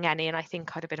without seeing any, and I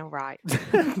think I'd have been all right.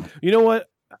 You know what?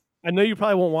 I know you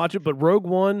probably won't watch it, but Rogue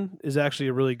One is actually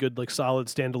a really good, solid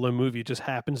standalone movie. It just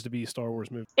happens to be a Star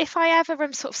Wars movie. If I ever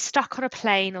am sort of stuck on a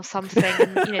plane or something,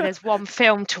 and there's one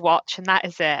film to watch and that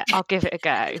is it, I'll give it a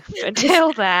go. But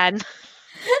until then,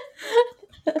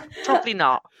 probably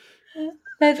not.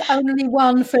 There's only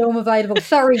one film available.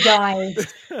 Sorry,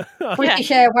 guys. British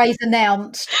Airways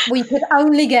announced we could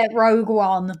only get Rogue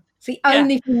One. It's the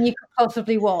only thing you could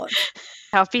possibly watch.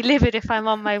 I'll be livid if I'm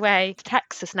on my way to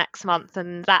Texas next month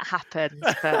and that happens.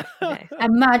 But,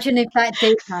 Imagine if that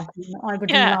did happen. I would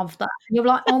love that. And you're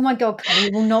like, oh my God,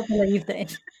 you will not believe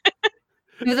this.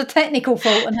 It was a technical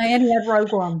fault and I only had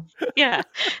Rogue One. Yeah,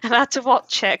 and I had to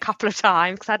watch it a couple of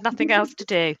times because I had nothing else to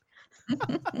do.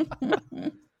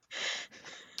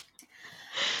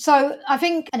 So I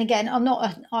think, and again, I'm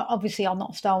not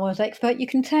a Star Wars expert. You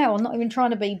can tell I'm not even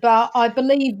trying to be, but I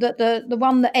believe that the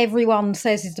one that everyone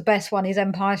says is the best one is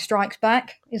Empire Strikes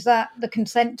Back. Is that the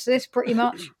consensus, pretty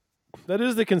much? That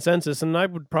is the consensus, and I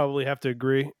would probably have to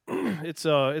agree. It's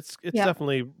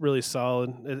definitely really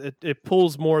solid. It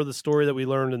pulls more of the story that we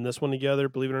learned in this one together.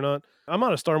 Believe it or not, I'm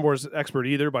not a Star Wars expert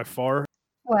either by far.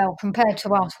 Well, compared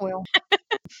to us, Will.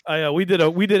 We did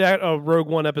a Rogue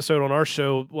One episode on our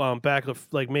show back of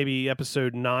maybe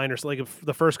episode 9 or so,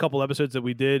 the first couple episodes that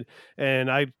we did, and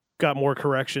I got more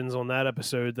corrections on that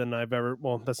episode than I've ever.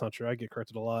 Well, that's not true. I get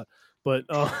corrected a lot, but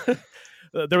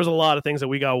there was a lot of things that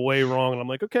we got way wrong, and I'm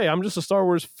like, okay, I'm just a Star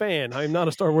Wars fan. I'm not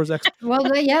a Star Wars expert.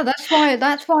 Well, yeah, that's why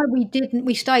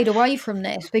we stayed away from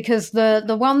this, because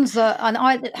the ones that, and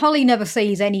Holly never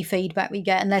sees any feedback we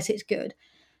get unless it's good.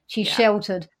 She's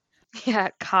sheltered. Yeah,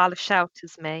 Carla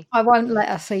shelters me. I won't let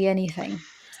her see anything.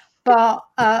 But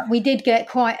we did get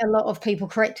quite a lot of people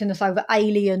correcting us over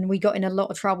Alien. We got in a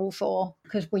lot of trouble for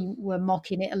because we were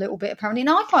mocking it a little bit, apparently. And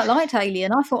I quite liked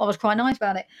Alien. I thought I was quite nice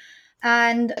about it.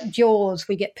 And Jaws,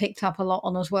 we get picked up a lot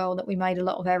on as well, that we made a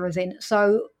lot of errors in.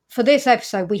 So for this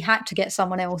episode, we had to get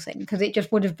someone else in because it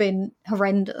just would have been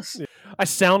horrendous. I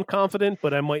sound confident,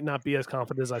 but I might not be as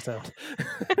confident as I sound.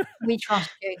 We trust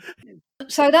you.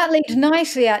 So that leads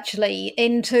nicely, actually,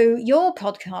 into your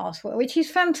podcast, which is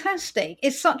fantastic.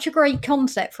 It's such a great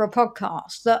concept for a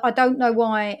podcast that I don't know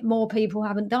why more people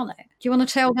haven't done it. Do you want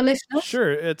to tell the listeners?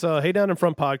 Sure. It's a Hey Down in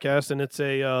Front podcast, and it's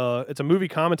a movie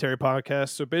commentary podcast.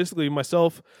 So basically,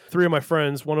 myself, 3 of my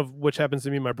friends, one of which happens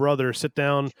to be my brother, sit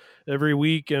down every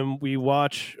week and we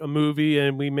watch a movie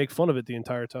and we make fun of it the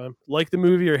entire time. Like the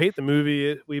movie or hate the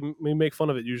movie, we make fun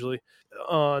of it usually.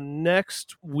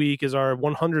 Next week is our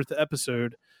 100th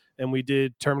episode, and we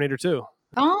did Terminator 2.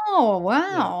 Oh,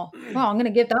 wow. Yeah. Well, I'm going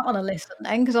to give that one a listen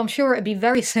then, because I'm sure it'd be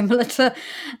very similar to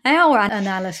our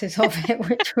analysis of it,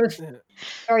 which was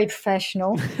very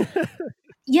professional.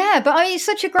 Yeah, but it's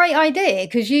such a great idea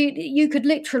because you could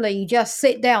literally just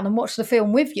sit down and watch the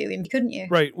film with you, couldn't you?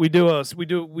 Right. We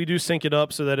do sync it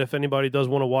up so that if anybody does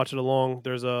want to watch it along,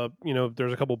 there's a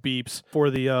couple beeps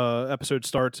before the episode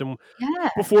starts, and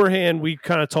beforehand we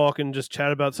kind of talk and just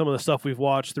chat about some of the stuff we've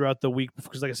watched throughout the week,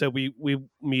 because like I said, we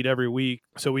meet every week,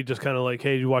 so we just kind of like,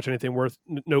 hey, did you watch anything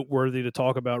noteworthy to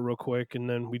talk about real quick, and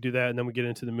then we do that, and then we get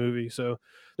into the movie. So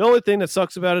the only thing that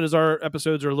sucks about it is our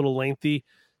episodes are a little lengthy,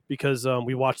 because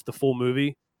we watched the full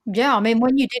movie. Yeah, I mean,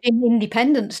 when you did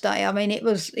Independence Day, I mean, it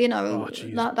was,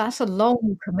 that's a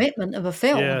long commitment of a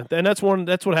film. Yeah, and that's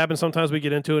what happens sometimes. We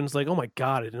get into it and it's like, oh my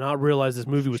God, I did not realize this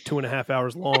movie was 2.5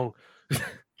 hours long.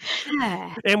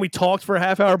 Yeah. And we talked for a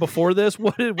half hour before this.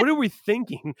 What are we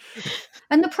thinking?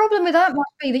 And the problem with that must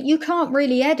be that you can't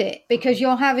really edit because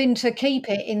you're having to keep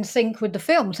it in sync with the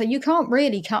film. So you can't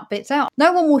really cut bits out.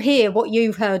 No one will hear what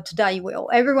you've heard today, Will.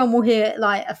 Everyone will hear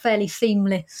like a fairly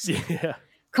seamless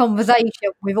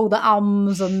conversation with all the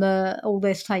ums and all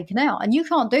this taken out. And you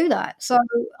can't do that. So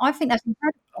I think that's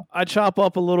incredible. I chop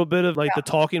up a little bit of the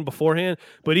talking beforehand,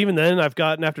 but even then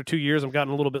after 2 years, I've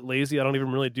gotten a little bit lazy. I don't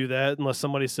even really do that unless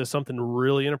somebody says something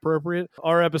really inappropriate.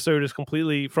 Our episode is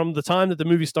completely, from the time that the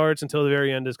movie starts until the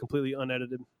very end, is completely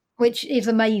unedited. Which is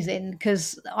amazing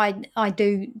because I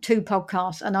do 2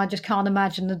 podcasts and I just can't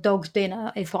imagine the dog's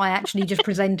dinner if I actually just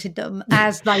presented them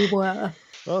as they were.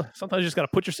 Well, sometimes you just got to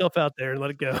put yourself out there and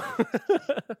let it go.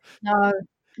 No,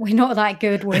 we're not that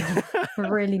good, Will.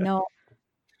 We're really not,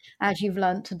 as you've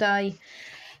learnt today.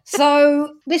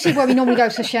 So this is where we normally go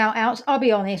for shout outs. I'll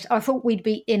be honest, I thought we'd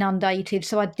be inundated,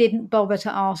 so I didn't bother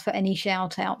to ask for any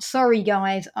shout outs. Sorry,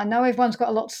 guys. I know everyone's got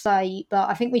a lot to say, but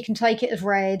I think we can take it as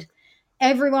read.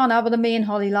 Everyone other than me and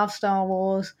Holly loves Star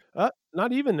Wars.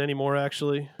 Not even anymore,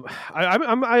 actually.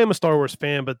 I am a Star Wars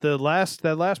fan, but that last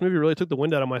movie really took the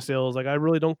wind out of my sails. Like, I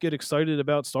really don't get excited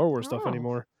about Star Wars stuff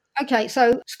anymore. Okay,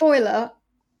 so spoiler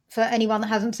for anyone that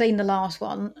hasn't seen the last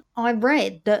one. I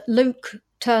read that Luke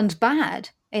turns bad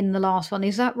in the last one.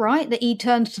 Is that right? That he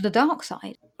turns to the dark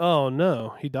side? Oh,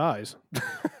 no. He dies.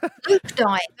 Luke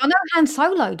dies. I know Han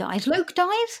Solo dies. Luke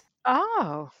dies?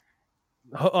 Oh.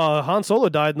 Han Solo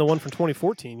died in the one from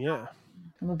 2014, yeah.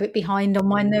 I'm a bit behind on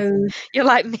my news. You're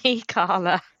like me,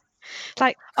 Carla.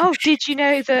 Like, oh, did you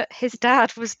know that his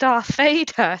dad was Darth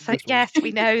Vader? It's like, yes,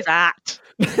 we know that.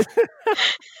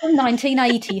 From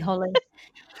 1980, Holly.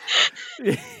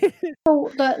 I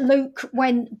thought that Luke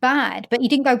went bad, but he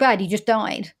didn't go bad, he just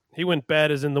died. He went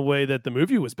bad as in the way that the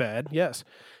movie was bad, yes.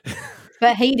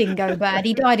 But he didn't go bad.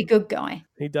 He died a good guy.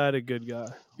 He died a good guy.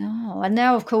 Oh, and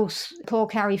now, of course, poor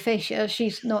Carrie Fisher,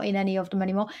 she's not in any of them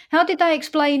anymore. How did they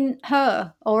explain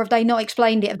her? Or have they not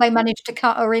explained it? Have they managed to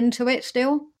cut her into it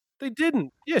still? They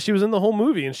didn't. Yeah, she was in the whole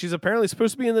movie, and she's apparently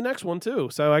supposed to be in the next one, too.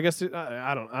 So I guess,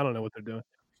 I don't know what they're doing.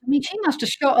 I mean, she must have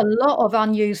shot a lot of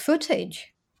unused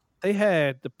footage. They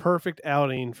had the perfect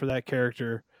outing for that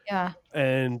character. Yeah.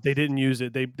 And they didn't use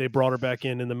it. They brought her back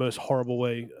in the most horrible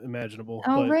way imaginable.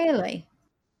 Oh, really?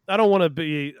 I don't want to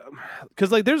be, because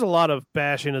there's a lot of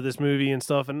bashing of this movie and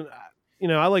stuff, and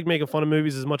I like making fun of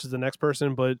movies as much as the next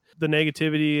person, but the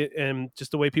negativity and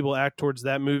just the way people act towards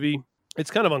that movie,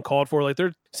 it's kind of uncalled for. Like,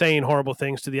 they're saying horrible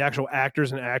things to the actual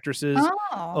actors and actresses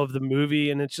of the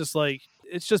movie, and it's just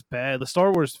it's just bad. The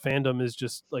Star Wars fandom is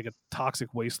just like a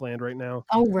toxic wasteland right now.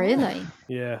 Oh, really?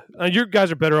 Yeah. You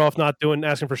guys are better off not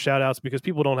asking for shout outs, because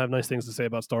people don't have nice things to say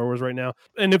about Star Wars right now.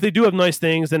 And if they do have nice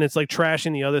things, then it's like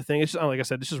trashing the other thing. It's just, like I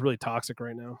said, it's just really toxic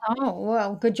right now. Oh,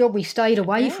 well, good job we stayed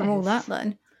away from all that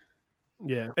then.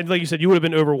 Yeah. And like you said, you would have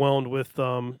been overwhelmed with,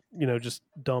 just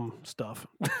dumb stuff.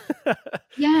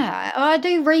 Yeah. I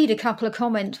do read a couple of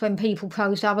comments when people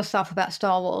post other stuff about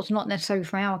Star Wars, not necessarily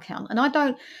from our account.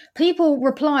 And people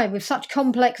reply with such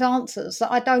complex answers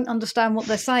that I don't understand what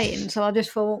they're saying. So I just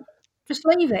thought, Just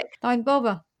leave it. Don't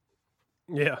bother.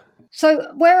 Yeah.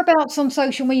 So whereabouts on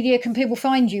social media can people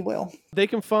find you, Will? They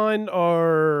can find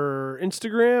our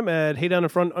Instagram at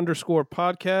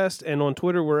HeyDownInFront_podcast, and on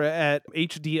Twitter we're at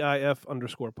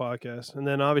HDIF_podcast. And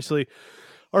then obviously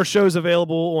our show's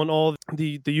available on all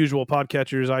the usual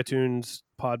podcatchers, iTunes,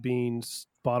 Podbean,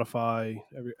 Spotify,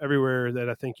 everywhere that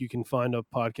I think you can find a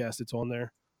podcast, it's on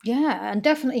there. Yeah, and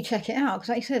definitely check it out because,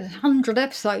 like you said, 100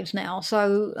 episodes now.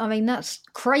 So, I mean, that's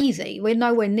crazy. We're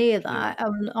nowhere near that. Yeah.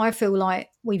 I feel like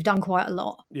we've done quite a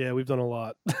lot. Yeah, we've done a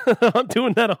lot. I'm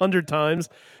doing that 100 times.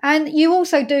 And you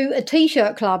also do a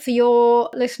T-shirt club for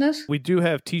your listeners? We do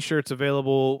have T-shirts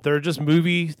available. They're just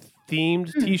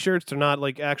movie-themed T-shirts. They're not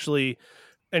like actually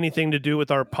anything to do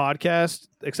with our podcast,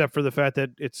 except for the fact that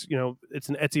it's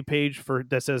an Etsy page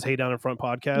that says Hey Down in Front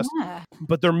Podcast. Yeah.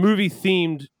 But they're movie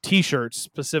themed T-shirts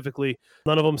specifically.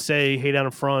 None of them say Hey Down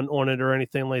in Front on it or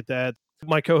anything like that.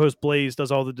 My co-host Blaze does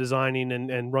all the designing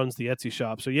and runs the Etsy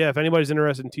shop. So yeah, if anybody's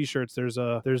interested in T-shirts, there's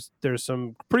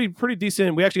some pretty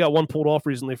decent. We actually got one pulled off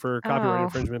recently for copyright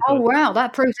infringement. Oh wow,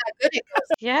 that proves how good it was.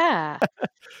 Yeah.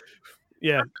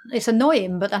 Yeah. It's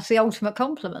annoying, but that's the ultimate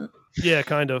compliment. Yeah,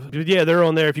 kind of. Yeah, they're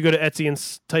on there. If you go to Etsy and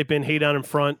type in Hey Down in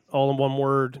Front, all in one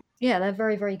word. Yeah, they're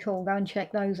very, very cool. Go and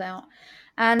check those out.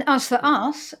 And as for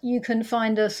us, you can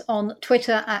find us on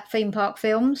Twitter at Theme Park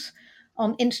Films,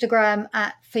 on Instagram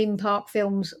at Theme Park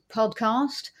Films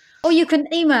Podcast, or you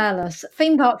can email us,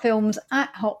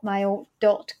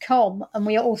 themeparkfilms@hotmail.com. And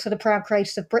we are also the proud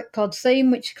creators of Britpod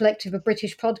Scene, which is a collective of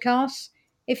British podcasts.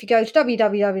 If you go to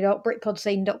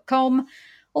www.britpodscene.com,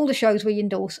 all the shows we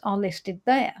endorse are listed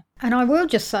there. And I will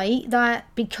just say that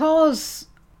because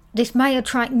this may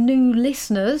attract new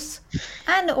listeners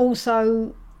and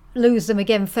also lose them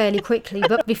again fairly quickly,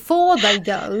 but before they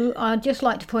go, I'd just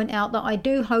like to point out that I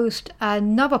do host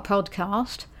another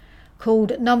podcast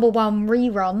called Number One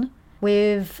Rerun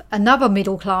with another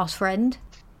middle-class friend,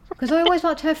 because I always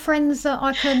like to have friends that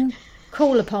I can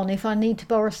call upon if I need to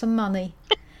borrow some money.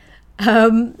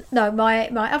 No, my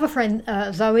other friend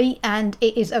Zoe, and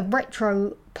it is a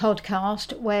retro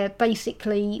podcast where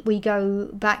basically we go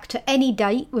back to any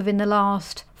date within the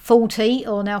last 40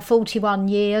 or now 41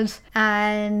 years,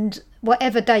 and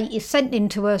whatever date is sent in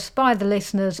to us by the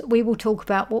listeners, we will talk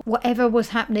about whatever was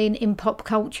happening in pop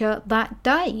culture that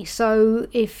day. So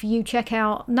if you check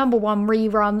out Number One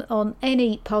Rerun on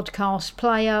any podcast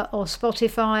player or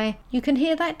Spotify, you can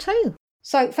hear that too.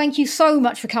 So thank you so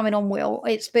much for coming on, Will.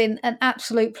 It's been an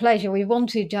absolute pleasure. We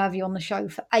wanted to have you on the show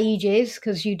for ages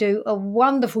because you do a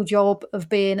wonderful job of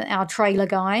being our trailer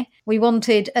guy. We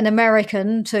wanted an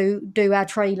American to do our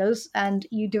trailers and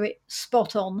you do it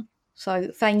spot on. So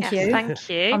thank you. Thank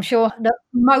you. I'm sure that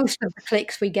most of the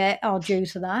clicks we get are due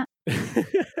to that. And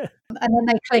then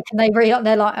they click and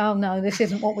they're like, oh no, this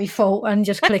isn't what we thought, and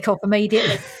just click off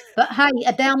immediately. But hey,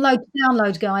 a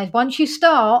download, guys. Once you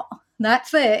start,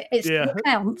 that's it. It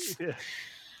counts. Yeah.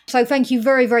 So thank you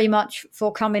very, very much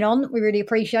for coming on. We really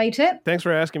appreciate it. Thanks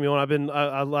for asking me on.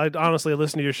 I honestly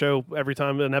listen to your show every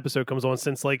time an episode comes on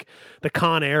since like the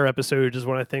Con Air episode is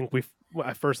when I think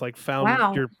I first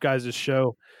found your guys'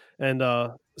 show. And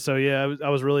so yeah, I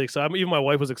was really excited. Even my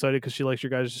wife was excited because she likes your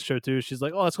guys' show too. She's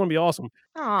like, "Oh, that's going to be awesome."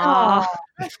 Oh,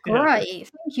 that's great! Yeah.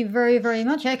 Thank you very, very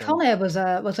much. Yeah, Con Air was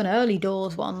an early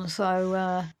doors one,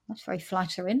 so that's very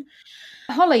flattering.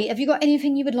 Holly, have you got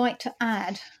anything you would like to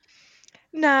add?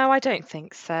 No, I don't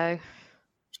think so.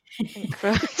 You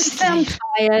sound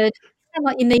tired. You sound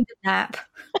like you need a nap.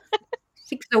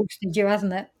 It's exhausted you,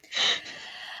 hasn't it?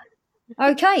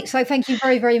 Okay, so thank you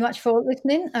very, very much for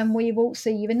listening, and we will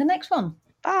see you in the next one.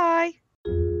 Bye.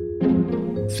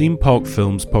 Theme Park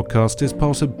Films podcast is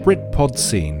part of Britpod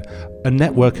Scene, a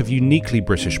network of uniquely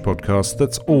British podcasts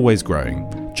that's always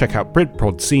growing. Check out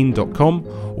BritpodScene.com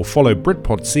or follow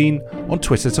Britpod Scene on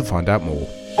Twitter to find out more.